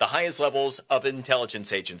accountable. The highest levels of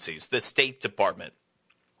intelligence agencies, the State Department,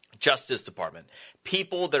 Justice Department,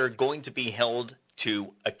 people that are going to be held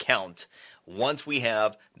to account once we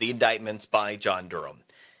have the indictments by John Durham.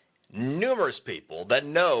 Numerous people that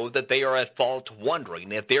know that they are at fault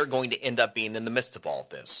wondering if they're going to end up being in the midst of all of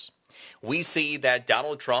this. We see that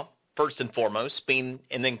Donald Trump, first and foremost, being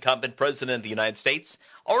an incumbent president of the United States,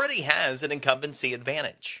 already has an incumbency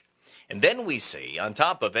advantage. And then we see, on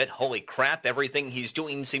top of it, holy crap, everything he's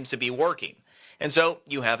doing seems to be working. And so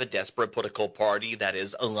you have a desperate political party that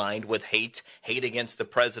is aligned with hate against the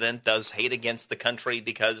president, does hate against the country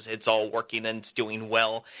because it's all working and it's doing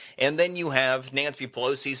well. And then you have Nancy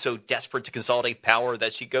Pelosi so desperate to consolidate power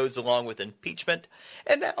that she goes along with impeachment.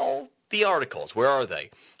 And now the articles, where are they?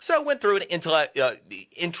 So I went through an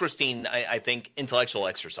interesting, I think, intellectual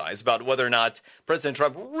exercise about whether or not President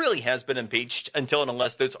Trump really has been impeached until and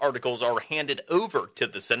unless those articles are handed over to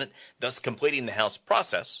the Senate, thus completing the House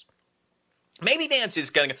process. Maybe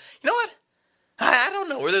Nancy's going to go, you know what? I don't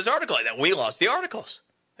know where those articles are. We lost the articles.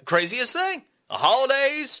 The craziest thing. The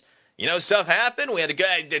holidays, stuff happened. We had to go,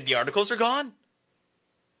 the articles are gone.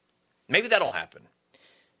 Maybe that'll happen.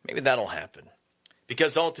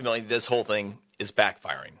 Because ultimately, this whole thing is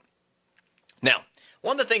backfiring. Now,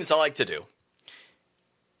 one of the things I like to do,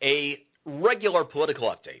 a regular political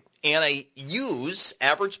update, and I use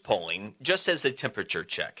average polling just as a temperature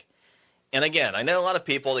check. And again, I know a lot of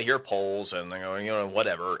people, they hear polls and they go,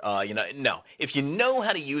 whatever. No. If you know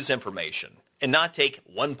how to use information and not take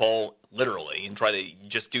one poll literally and try to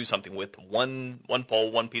just do something with one poll,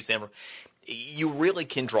 one piece of information, you really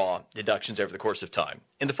can draw deductions over the course of time.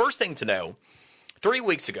 And the first thing to know, 3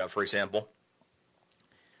 weeks ago, for example,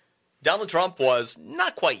 Donald Trump was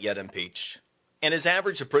not quite yet impeached, and his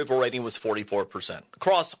average approval rating was 44%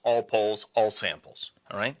 across all polls, all samples.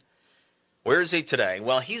 All right? Where is he today?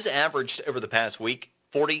 Well, he's averaged over the past week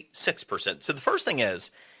 46%. So the first thing is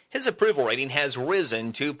his approval rating has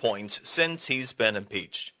risen 2 points since he's been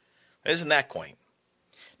impeached. Isn't that quaint?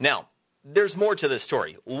 Now, there's more to this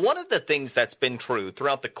story. One of the things that's been true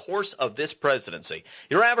throughout the course of this presidency,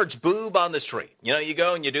 your average boob on the street. You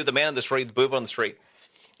go and you do the man on the street, the boob on the street,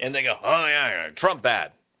 and they go, oh, yeah, Trump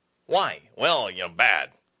bad. Why? Well, bad.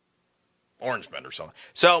 Orange men or something.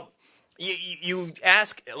 So you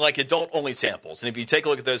ask like adult-only samples, and if you take a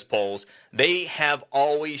look at those polls, they have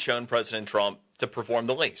always shown President Trump to perform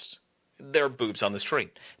the least. Their boobs on the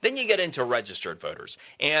street. Then you get into registered voters.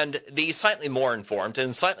 And the slightly more informed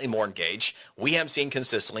and slightly more engaged, we have seen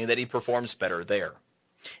consistently that he performs better there.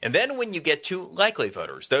 And then when you get to likely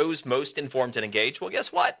voters, those most informed and engaged, well,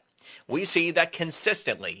 guess what? We see that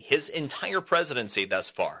consistently, his entire presidency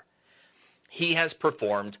thus far, he has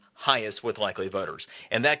performed highest with likely voters.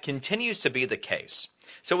 And that continues to be the case.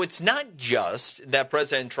 So it's not just that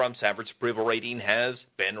President Trump's average approval rating has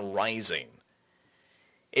been rising.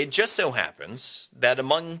 It just so happens that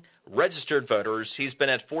among registered voters, he's been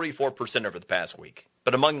at 44% over the past week.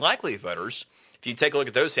 But among likely voters, if you take a look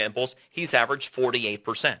at those samples, he's averaged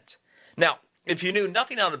 48%. Now, if you knew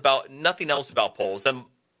nothing else about polls, that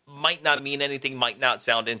might not mean anything, might not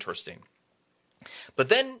sound interesting. But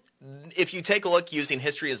then, if you take a look using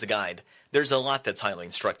history as a guide, there's a lot that's highly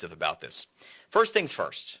instructive about this. First things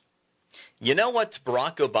first. You know what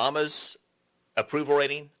Barack Obama's approval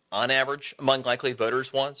rating on average among likely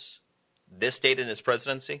voters was this date in his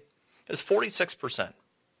presidency? It was 46%.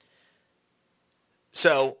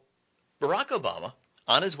 So Barack Obama,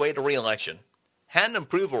 on his way to re-election, had an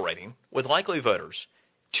approval rating with likely voters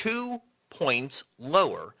 2 points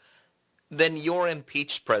lower than your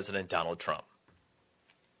impeached President Donald Trump.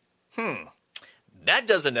 That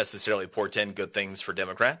doesn't necessarily portend good things for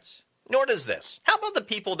Democrats, nor does this. How about the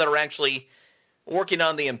people that are actually working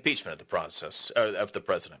on the impeachment of the process of the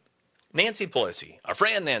president? Nancy Pelosi, our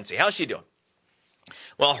friend Nancy, how's she doing?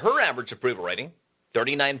 Well, her average approval rating,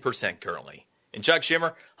 39% currently. And Chuck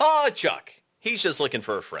Schumer, Chuck, he's just looking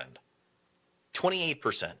for a friend.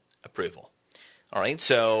 28% approval. All right,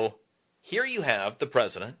 so here you have the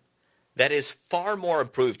president that is far more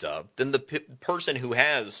approved of than the person who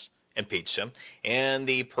has impeached him and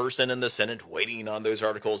the person in the Senate waiting on those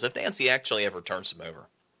articles if Nancy actually ever turns them over.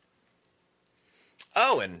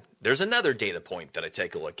 Oh, and there's another data point that I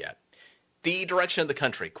take a look at. The direction of the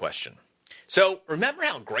country question. So remember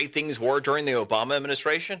how great things were during the Obama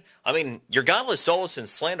administration? I mean, your godless, soulless, and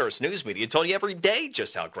slanderous news media told you every day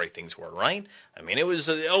just how great things were, right? I mean, it was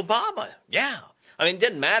Obama. Yeah. I mean, it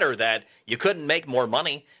didn't matter that you couldn't make more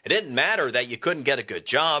money. It didn't matter that you couldn't get a good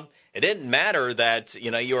job. It didn't matter that,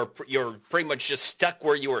 you're pretty much just stuck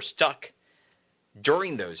where you were stuck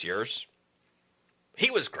during those years.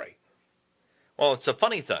 He was great. Well, it's a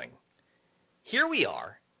funny thing. Here we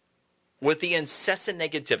are with the incessant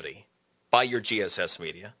negativity by your GSS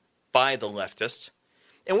media, by the leftists,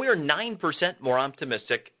 and we are 9% more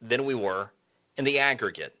optimistic than we were in the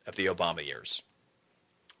aggregate of the Obama years.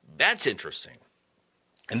 That's interesting.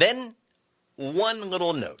 And then one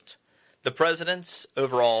little note, the president's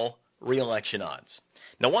overall re-election odds.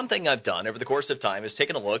 Now, one thing I've done over the course of time is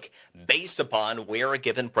taken a look based upon where a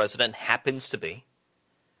given president happens to be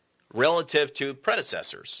relative to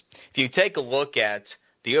predecessors. If you take a look at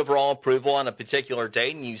the overall approval on a particular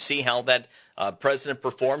date and you see how that president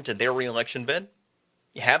performed in their re-election bid,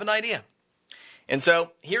 you have an idea. And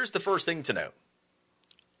so here's the first thing to note.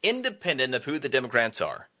 Independent of who the Democrats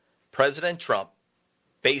are, President Trump,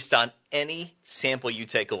 based on any sample you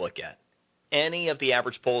take a look at, any of the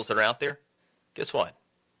average polls that are out there, guess what?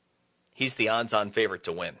 He's the odds-on favorite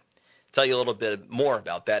to win. I'll tell you a little bit more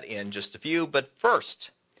about that in just a few, but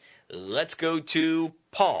first, let's go to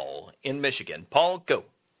Paul in Michigan. Paul, go.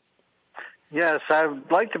 Yes,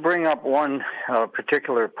 I'd like to bring up one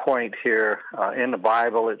particular point here. In the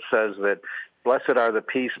Bible, it says that blessed are the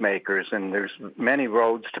peacemakers, and there's many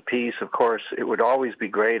roads to peace. Of course, it would always be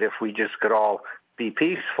great if we just could all be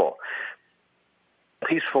peaceful.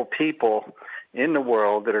 Peaceful people in the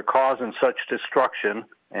world that are causing such destruction.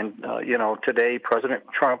 And, today President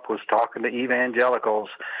Trump was talking to evangelicals.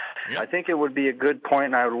 I think it would be a good point,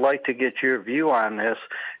 and I would like to get your view on this.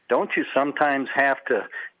 Don't you sometimes have to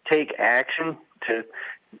take action to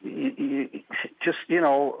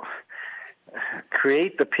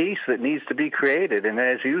create the peace that needs to be created? And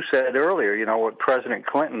as you said earlier, what President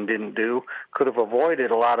Clinton didn't do could have avoided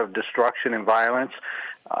a lot of destruction and violence.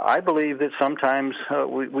 I believe that sometimes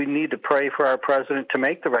we need to pray for our president to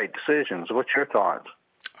make the right decisions. What's your thoughts?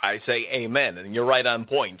 I say amen, and you're right on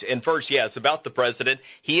point. And first, yes, about the president,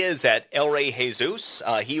 he is at El Rey Jesus.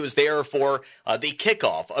 He was there for the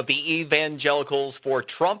kickoff of the Evangelicals for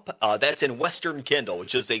Trump. That's in Western Kendall,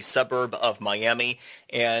 which is a suburb of Miami,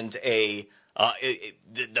 and the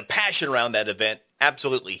passion around that event,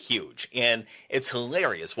 absolutely huge. And it's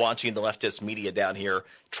hilarious watching the leftist media down here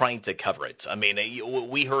trying to cover it. I mean,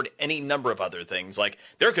 we heard any number of other things, like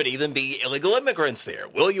there could even be illegal immigrants there.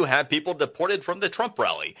 Will you have people deported from the Trump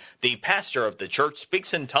rally? The pastor of the church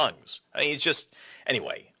speaks in tongues. I mean, it's just,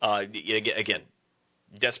 anyway, again,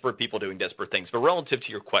 desperate people doing desperate things. But relative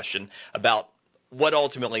to your question about what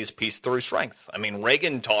ultimately is peace through strength. I mean,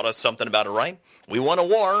 Reagan taught us something about it, right? We won a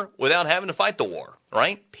war without having to fight the war,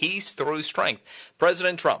 right? Peace through strength.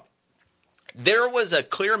 President Trump, there was a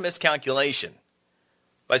clear miscalculation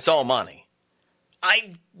by Soleimani.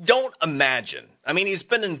 I don't imagine. I mean, he's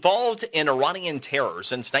been involved in Iranian terror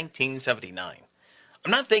since 1979.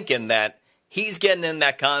 I'm not thinking that he's getting in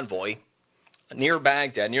that convoy near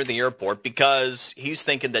Baghdad, near the airport, because he's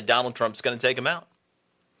thinking that Donald Trump's going to take him out.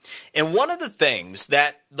 And one of the things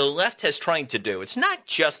that the left has tried to do, it's not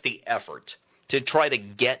just the effort to try to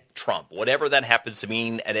get Trump, whatever that happens to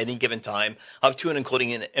mean at any given time, up to and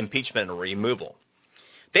including an impeachment or removal.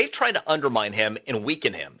 They've tried to undermine him and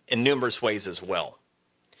weaken him in numerous ways as well.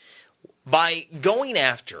 By going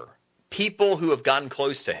after people who have gotten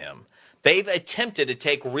close to him, they've attempted to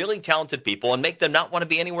take really talented people and make them not want to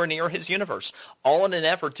be anywhere near his universe, all in an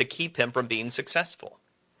effort to keep him from being successful.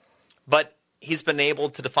 But he's been able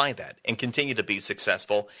to defy that and continue to be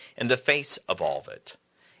successful in the face of all of it.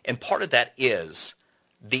 And part of that is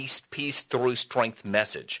the peace through strength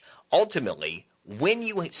message. Ultimately, when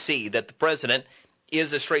you see that the president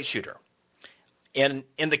is a straight shooter, and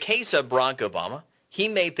in the case of Barack Obama, he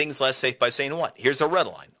made things less safe by saying what? Here's a red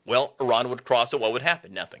line. Well, Iran would cross it. What would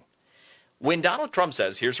happen? Nothing. When Donald Trump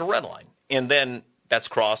says, here's a red line, and then that's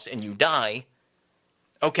crossed and you die,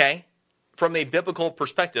 okay, from a biblical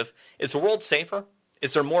perspective, is the world safer?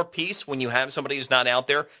 Is there more peace when you have somebody who's not out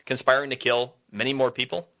there conspiring to kill many more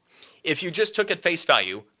people? If you just took at face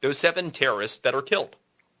value those 7 terrorists that are killed,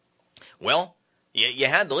 well, you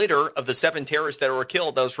had the leader of the 7 terrorists that were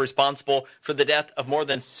killed that was responsible for the death of more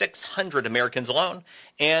than 600 Americans alone,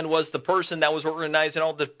 and was the person that was organizing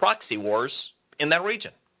all the proxy wars in that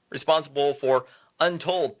region, responsible for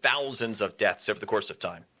untold thousands of deaths over the course of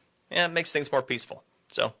time. Yeah, it makes things more peaceful.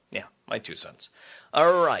 So, yeah, My 2 cents.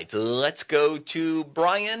 All right, let's go to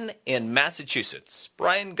Brian in Massachusetts.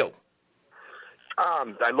 Brian, go.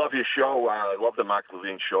 I love your show. I love the Mark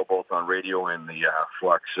Levine show, both on radio and the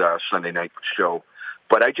Fox Sunday night show.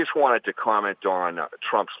 But I just wanted to comment on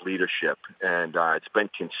Trump's leadership, and it's been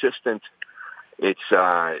consistent. It's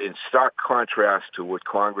in stark contrast to what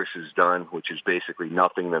Congress has done, which is basically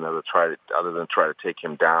nothing other than try to take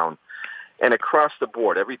him down. And across the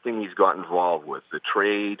board, everything he's got involved with, the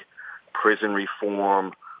trade, prison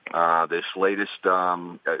reform, this latest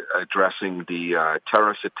addressing the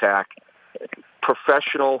terrorist attack,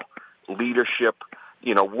 professional leadership,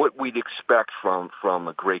 what we'd expect from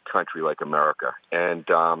a great country like America. And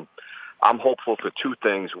I'm hopeful for 2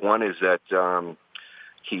 things. One is that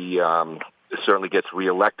he certainly gets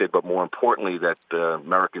reelected, but more importantly, that the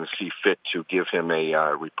Americans see fit to give him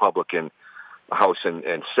a Republican House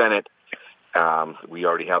and Senate. We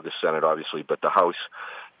already have the Senate, obviously, but the House.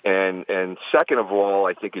 And second of all,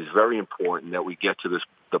 I think it's very important that we get to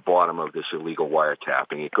the bottom of this illegal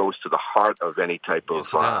wiretapping. It goes to the heart of any type of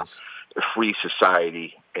free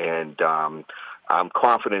society, and I'm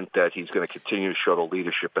confident that he's going to continue to show the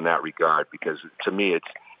leadership in that regard, because to me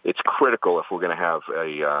it's critical if we're going to have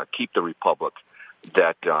keep the republic,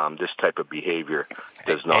 that this type of behavior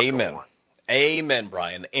does not Amen. go on. Amen,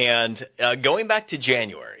 Brian. And going back to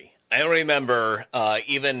January, I remember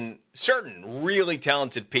even certain really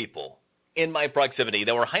talented people in my proximity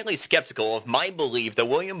that were highly skeptical of my belief that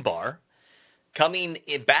William Barr, coming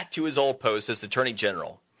back to his old post as Attorney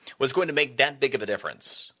General, was going to make that big of a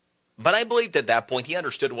difference. But I believed at that point he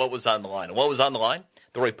understood what was on the line. And what was on the line?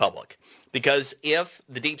 The Republic. Because if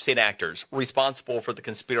the deep state actors responsible for the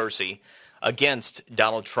conspiracy against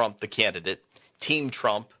Donald Trump, the candidate, Team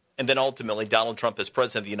Trump, and then ultimately Donald Trump as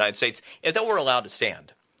president of the United States, if they were allowed to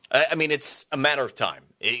stand, I mean, it's a matter of time.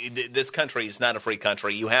 This country is not a free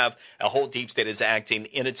country. You have a whole deep state is acting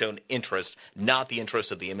in its own interest, not the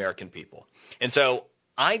interest of the American people. And so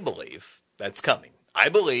I believe that's coming. I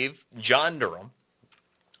believe John Durham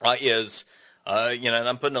is, and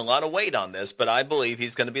I'm putting a lot of weight on this, but I believe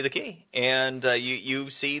he's going to be the key. And you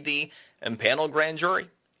see the impaneled grand jury.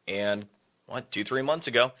 And 2-3 months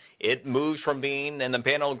ago, it moved from being an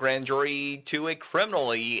impaneled grand jury to a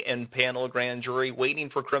criminally impaneled grand jury waiting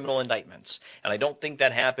for criminal indictments. And I don't think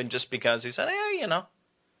that happened just because he said,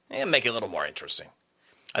 make it a little more interesting.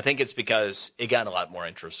 I think it's because it got a lot more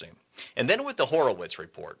interesting. And then with the Horowitz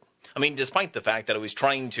report, I mean, despite the fact that he was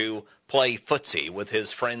trying to play footsie with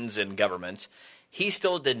his friends in government, he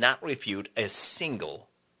still did not refute a single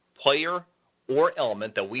player or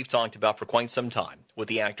element that we've talked about for quite some time, with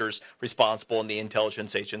the actors responsible in the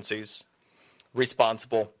intelligence agencies,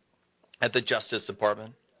 responsible at the Justice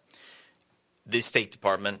Department, the State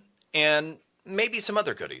Department, and maybe some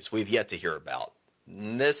other goodies we've yet to hear about.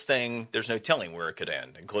 This thing, there's no telling where it could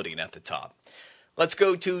end, including at the top. Let's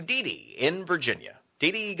go to Dee Dee in Virginia.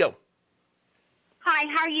 Dee Dee, go. Hi,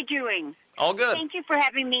 how are you doing? All good. Thank you for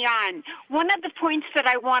having me on. One of the points that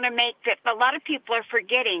I want to make that a lot of people are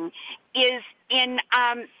forgetting is in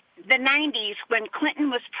the 90s when Clinton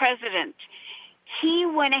was president, he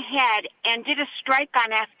went ahead and did a strike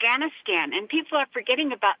on Afghanistan, and people are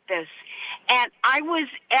forgetting about this. And I was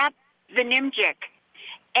at the NIMJIC,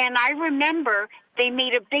 and I remember they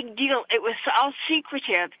made a big deal. It was all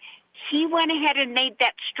secretive. He went ahead and made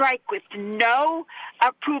that strike with no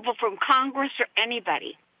approval from Congress or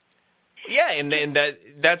anybody. Yeah, and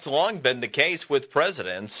that's long been the case with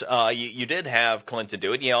presidents. You did have Clinton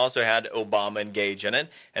do it. You also had Obama engage in it.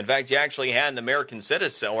 In fact, you actually had an American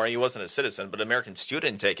citizen, or he wasn't a citizen, but an American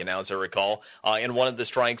student taken out, as I recall, in one of the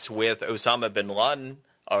strikes with Osama bin Laden,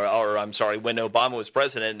 or I'm sorry, when Obama was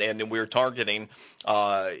president, and we were targeting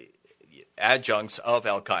adjuncts of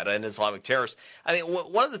al-Qaeda and Islamic terrorists. I mean,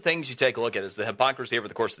 one of the things you take a look at is the hypocrisy over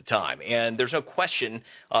the course of the time. And there's no question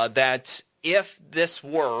that if this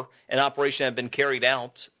were an operation that had been carried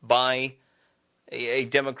out by a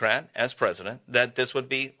Democrat as president, that this would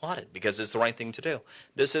be lauded because it's the right thing to do.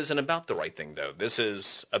 This isn't about the right thing, though. This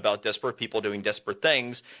is about desperate people doing desperate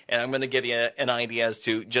things. And I'm going to give you an idea as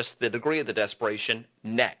to just the degree of the desperation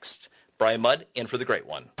next. Brian Mudd, in for the great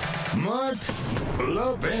one. Mark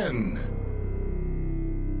Levin.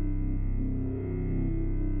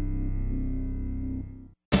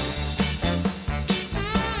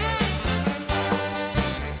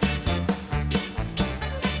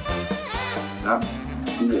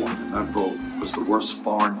 That vote was the worst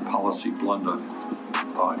foreign policy blunder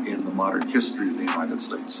in the modern history of the United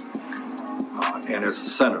States. And as a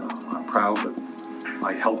senator, I'm proud that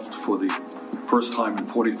I helped for the first time in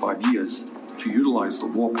 45 years to utilize the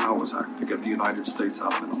War Powers Act to get the United States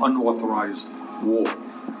out of an unauthorized war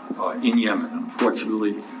in Yemen.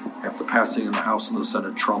 Unfortunately, after passing in the House and the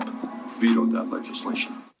Senate, Trump vetoed that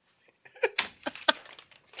legislation.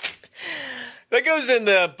 That goes in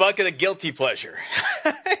the bucket of guilty pleasure.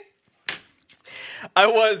 I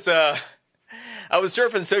was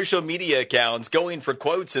surfing social media accounts, going for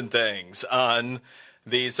quotes and things on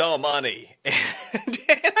the Soleimani, and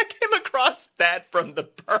I came across that from the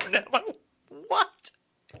burn. I'm like, what?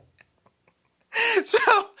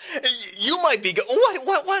 So you might be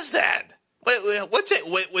what was that? What's it?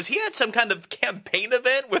 Was he at some kind of campaign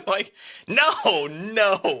event with like?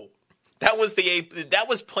 No. That was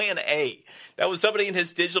plan A. That was somebody in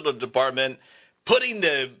his digital department putting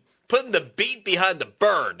the beat behind the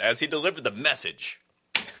burn as he delivered the message.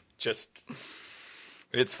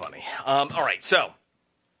 It's funny. All right, so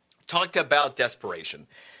talked about desperation.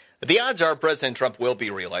 The odds are President Trump will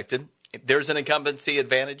be reelected. There's an incumbency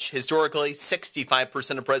advantage. Historically,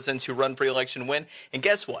 65% of presidents who run for election win. And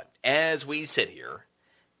guess what? As we sit here,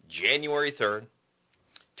 January 3rd,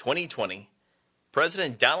 2020,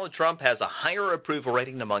 President Donald Trump has a higher approval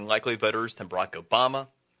rating among likely voters than Barack Obama.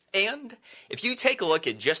 And if you take a look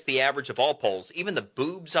at just the average of all polls, even the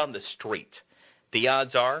boobs on the street, the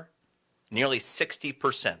odds are nearly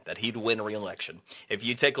 60% that he'd win re-election. If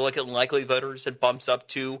you take a look at likely voters, it bumps up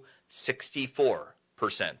to 64%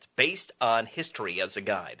 based on history as a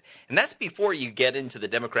guide. And that's before you get into the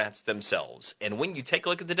Democrats themselves. And when you take a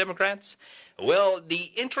look at the Democrats, well,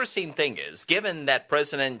 the interesting thing is, given that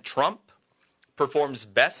President Trump performs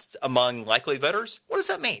best among likely voters, what does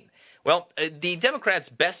that mean? Well, the Democrats'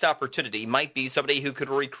 best opportunity might be somebody who could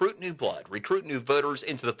recruit new blood, recruit new voters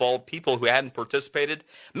into the fold, people who hadn't participated.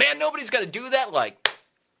 Man, nobody's going to do that like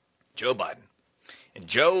Joe Biden. And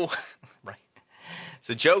Joe, right?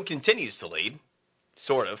 So Joe continues to lead,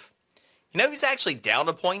 sort of. You know, he's actually down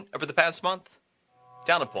a point over the past month.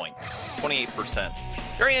 Down a point, 28%.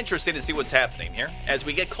 Very interesting to see what's happening here. As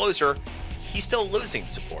we get closer, he's still losing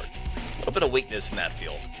support. A little bit of weakness in that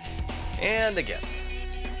field. And again,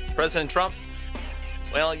 President Trump,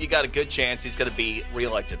 well, you got a good chance he's going to be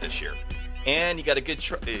reelected this year. And you got a good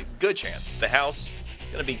chance the House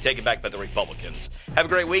is going to be taken back by the Republicans. Have a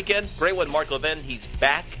great weekend. Great one, Mark Levin. He's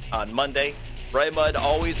back on Monday. Brian Mudd,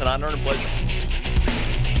 always an honor and a pleasure.